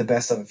been gotten the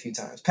best of a few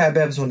times. Pat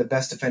Bev is one of the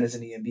best defenders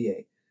in the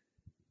NBA.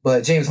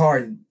 But James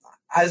Harden,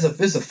 this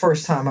is the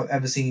first time I've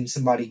ever seen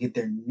somebody get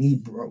their knee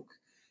broke.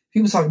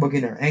 People talk about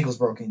getting their ankles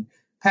broken.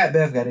 Pat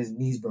Bev got his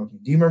knees broken.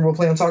 Do you remember what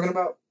play I'm talking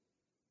about?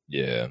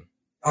 Yeah.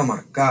 Oh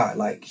my God.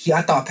 Like,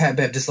 I thought Pat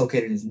Bev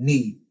dislocated his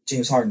knee.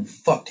 James Harden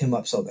fucked him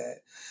up so bad.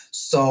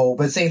 So,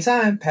 but at the same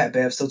time, Pat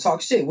Bev still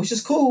talks shit, which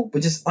is cool,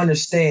 but just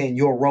understand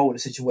your role in the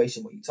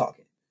situation when you're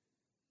talking.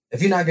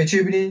 If you're not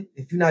contributing,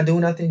 if you're not doing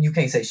nothing, you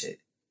can't say shit.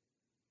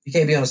 You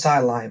can't be on the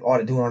sideline all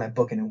the doing all that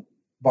booking and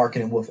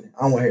barking and woofing.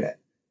 I don't want to hear that.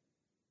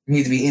 You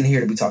need to be in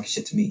here to be talking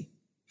shit to me,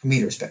 for me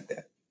to respect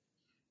that.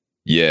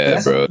 Yeah,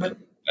 bro.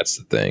 That's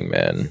the thing,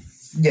 man.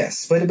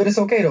 Yes, but it's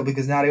okay though,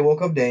 because now they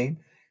woke up Dame.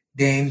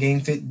 Dame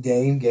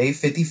gave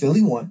 50,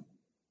 Philly won.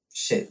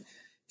 Shit.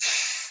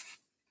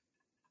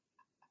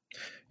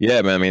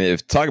 Yeah, man. I mean,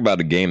 if talk about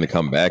a game to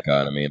come back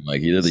on, I mean,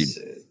 like he really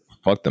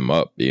fucked them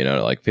up, you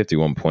know, like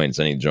 51 points.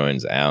 Then he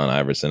joins Allen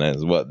Iverson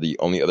as the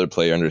only other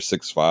player under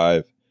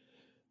 6'5"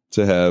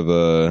 to have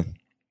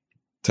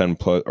 10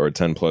 plus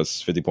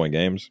 50-point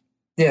games.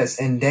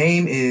 Yes, and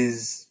Dame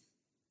is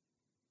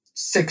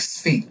 6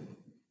 feet,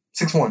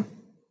 6'1".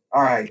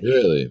 All right.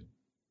 Really?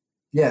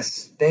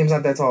 Yes, Dame's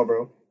not that tall,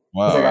 bro.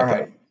 Wow. He's like, all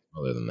right.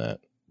 Other than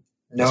that.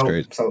 No.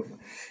 Crazy. So,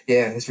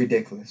 yeah, it's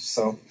ridiculous.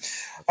 So,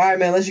 all right,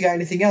 man. Unless you got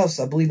anything else,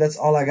 I believe that's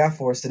all I got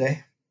for us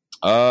today.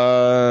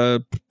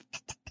 No,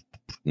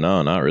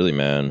 not really,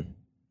 man.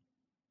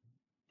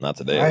 Not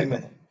today. All right,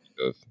 man.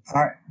 All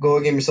right, go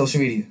and give me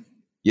social media.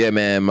 Yeah,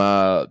 man.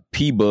 My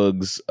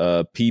PBugs,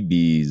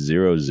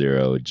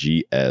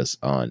 PB00GS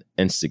on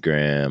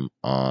Instagram,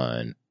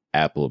 on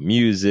Apple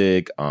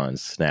Music, on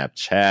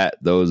Snapchat.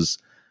 Those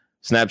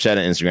Snapchat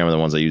and Instagram are the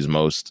ones I use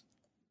most.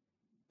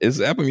 Is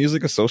Apple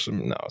Music a social?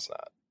 No, it's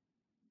not.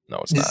 No,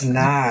 it's not. It's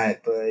not,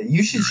 but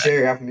you should share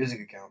your Apple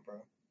Music account, bro.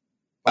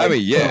 Like, I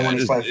mean, yeah, on one of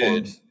these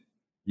platforms.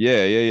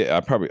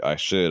 Yeah. I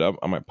should. I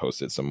might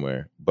post it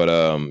somewhere. But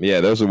yeah,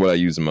 those are what I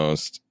use the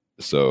most.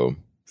 So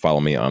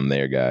follow me on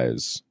there,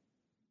 guys.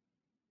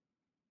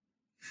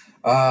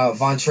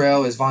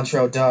 Vontrell is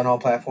Vontrell Duh on all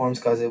platforms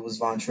because it was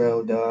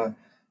Vontrell Duh.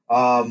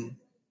 I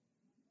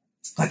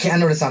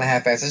know this sounded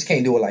half-assed. I just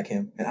can't do it like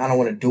him, and I don't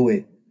want to do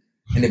it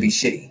and it be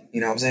shitty.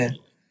 You know what I'm saying?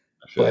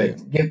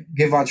 But give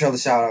Vontrell a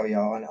shout out,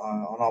 y'all, on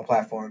all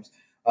platforms.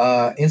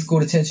 In School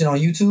Detention on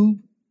YouTube,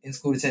 In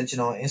School Detention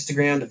on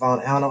Instagram, Devon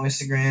Allen on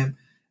Instagram,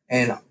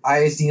 and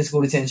ISD In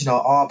School Detention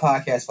on all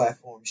podcast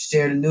platforms.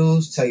 Share the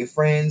news, tell your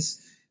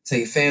friends, tell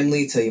your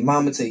family, tell your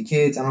mama, tell your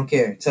kids. I don't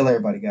care. Tell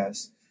everybody,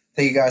 guys.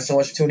 Thank you guys so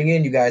much for tuning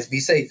in. You guys be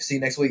safe. See you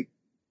next week.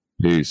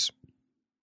 Peace.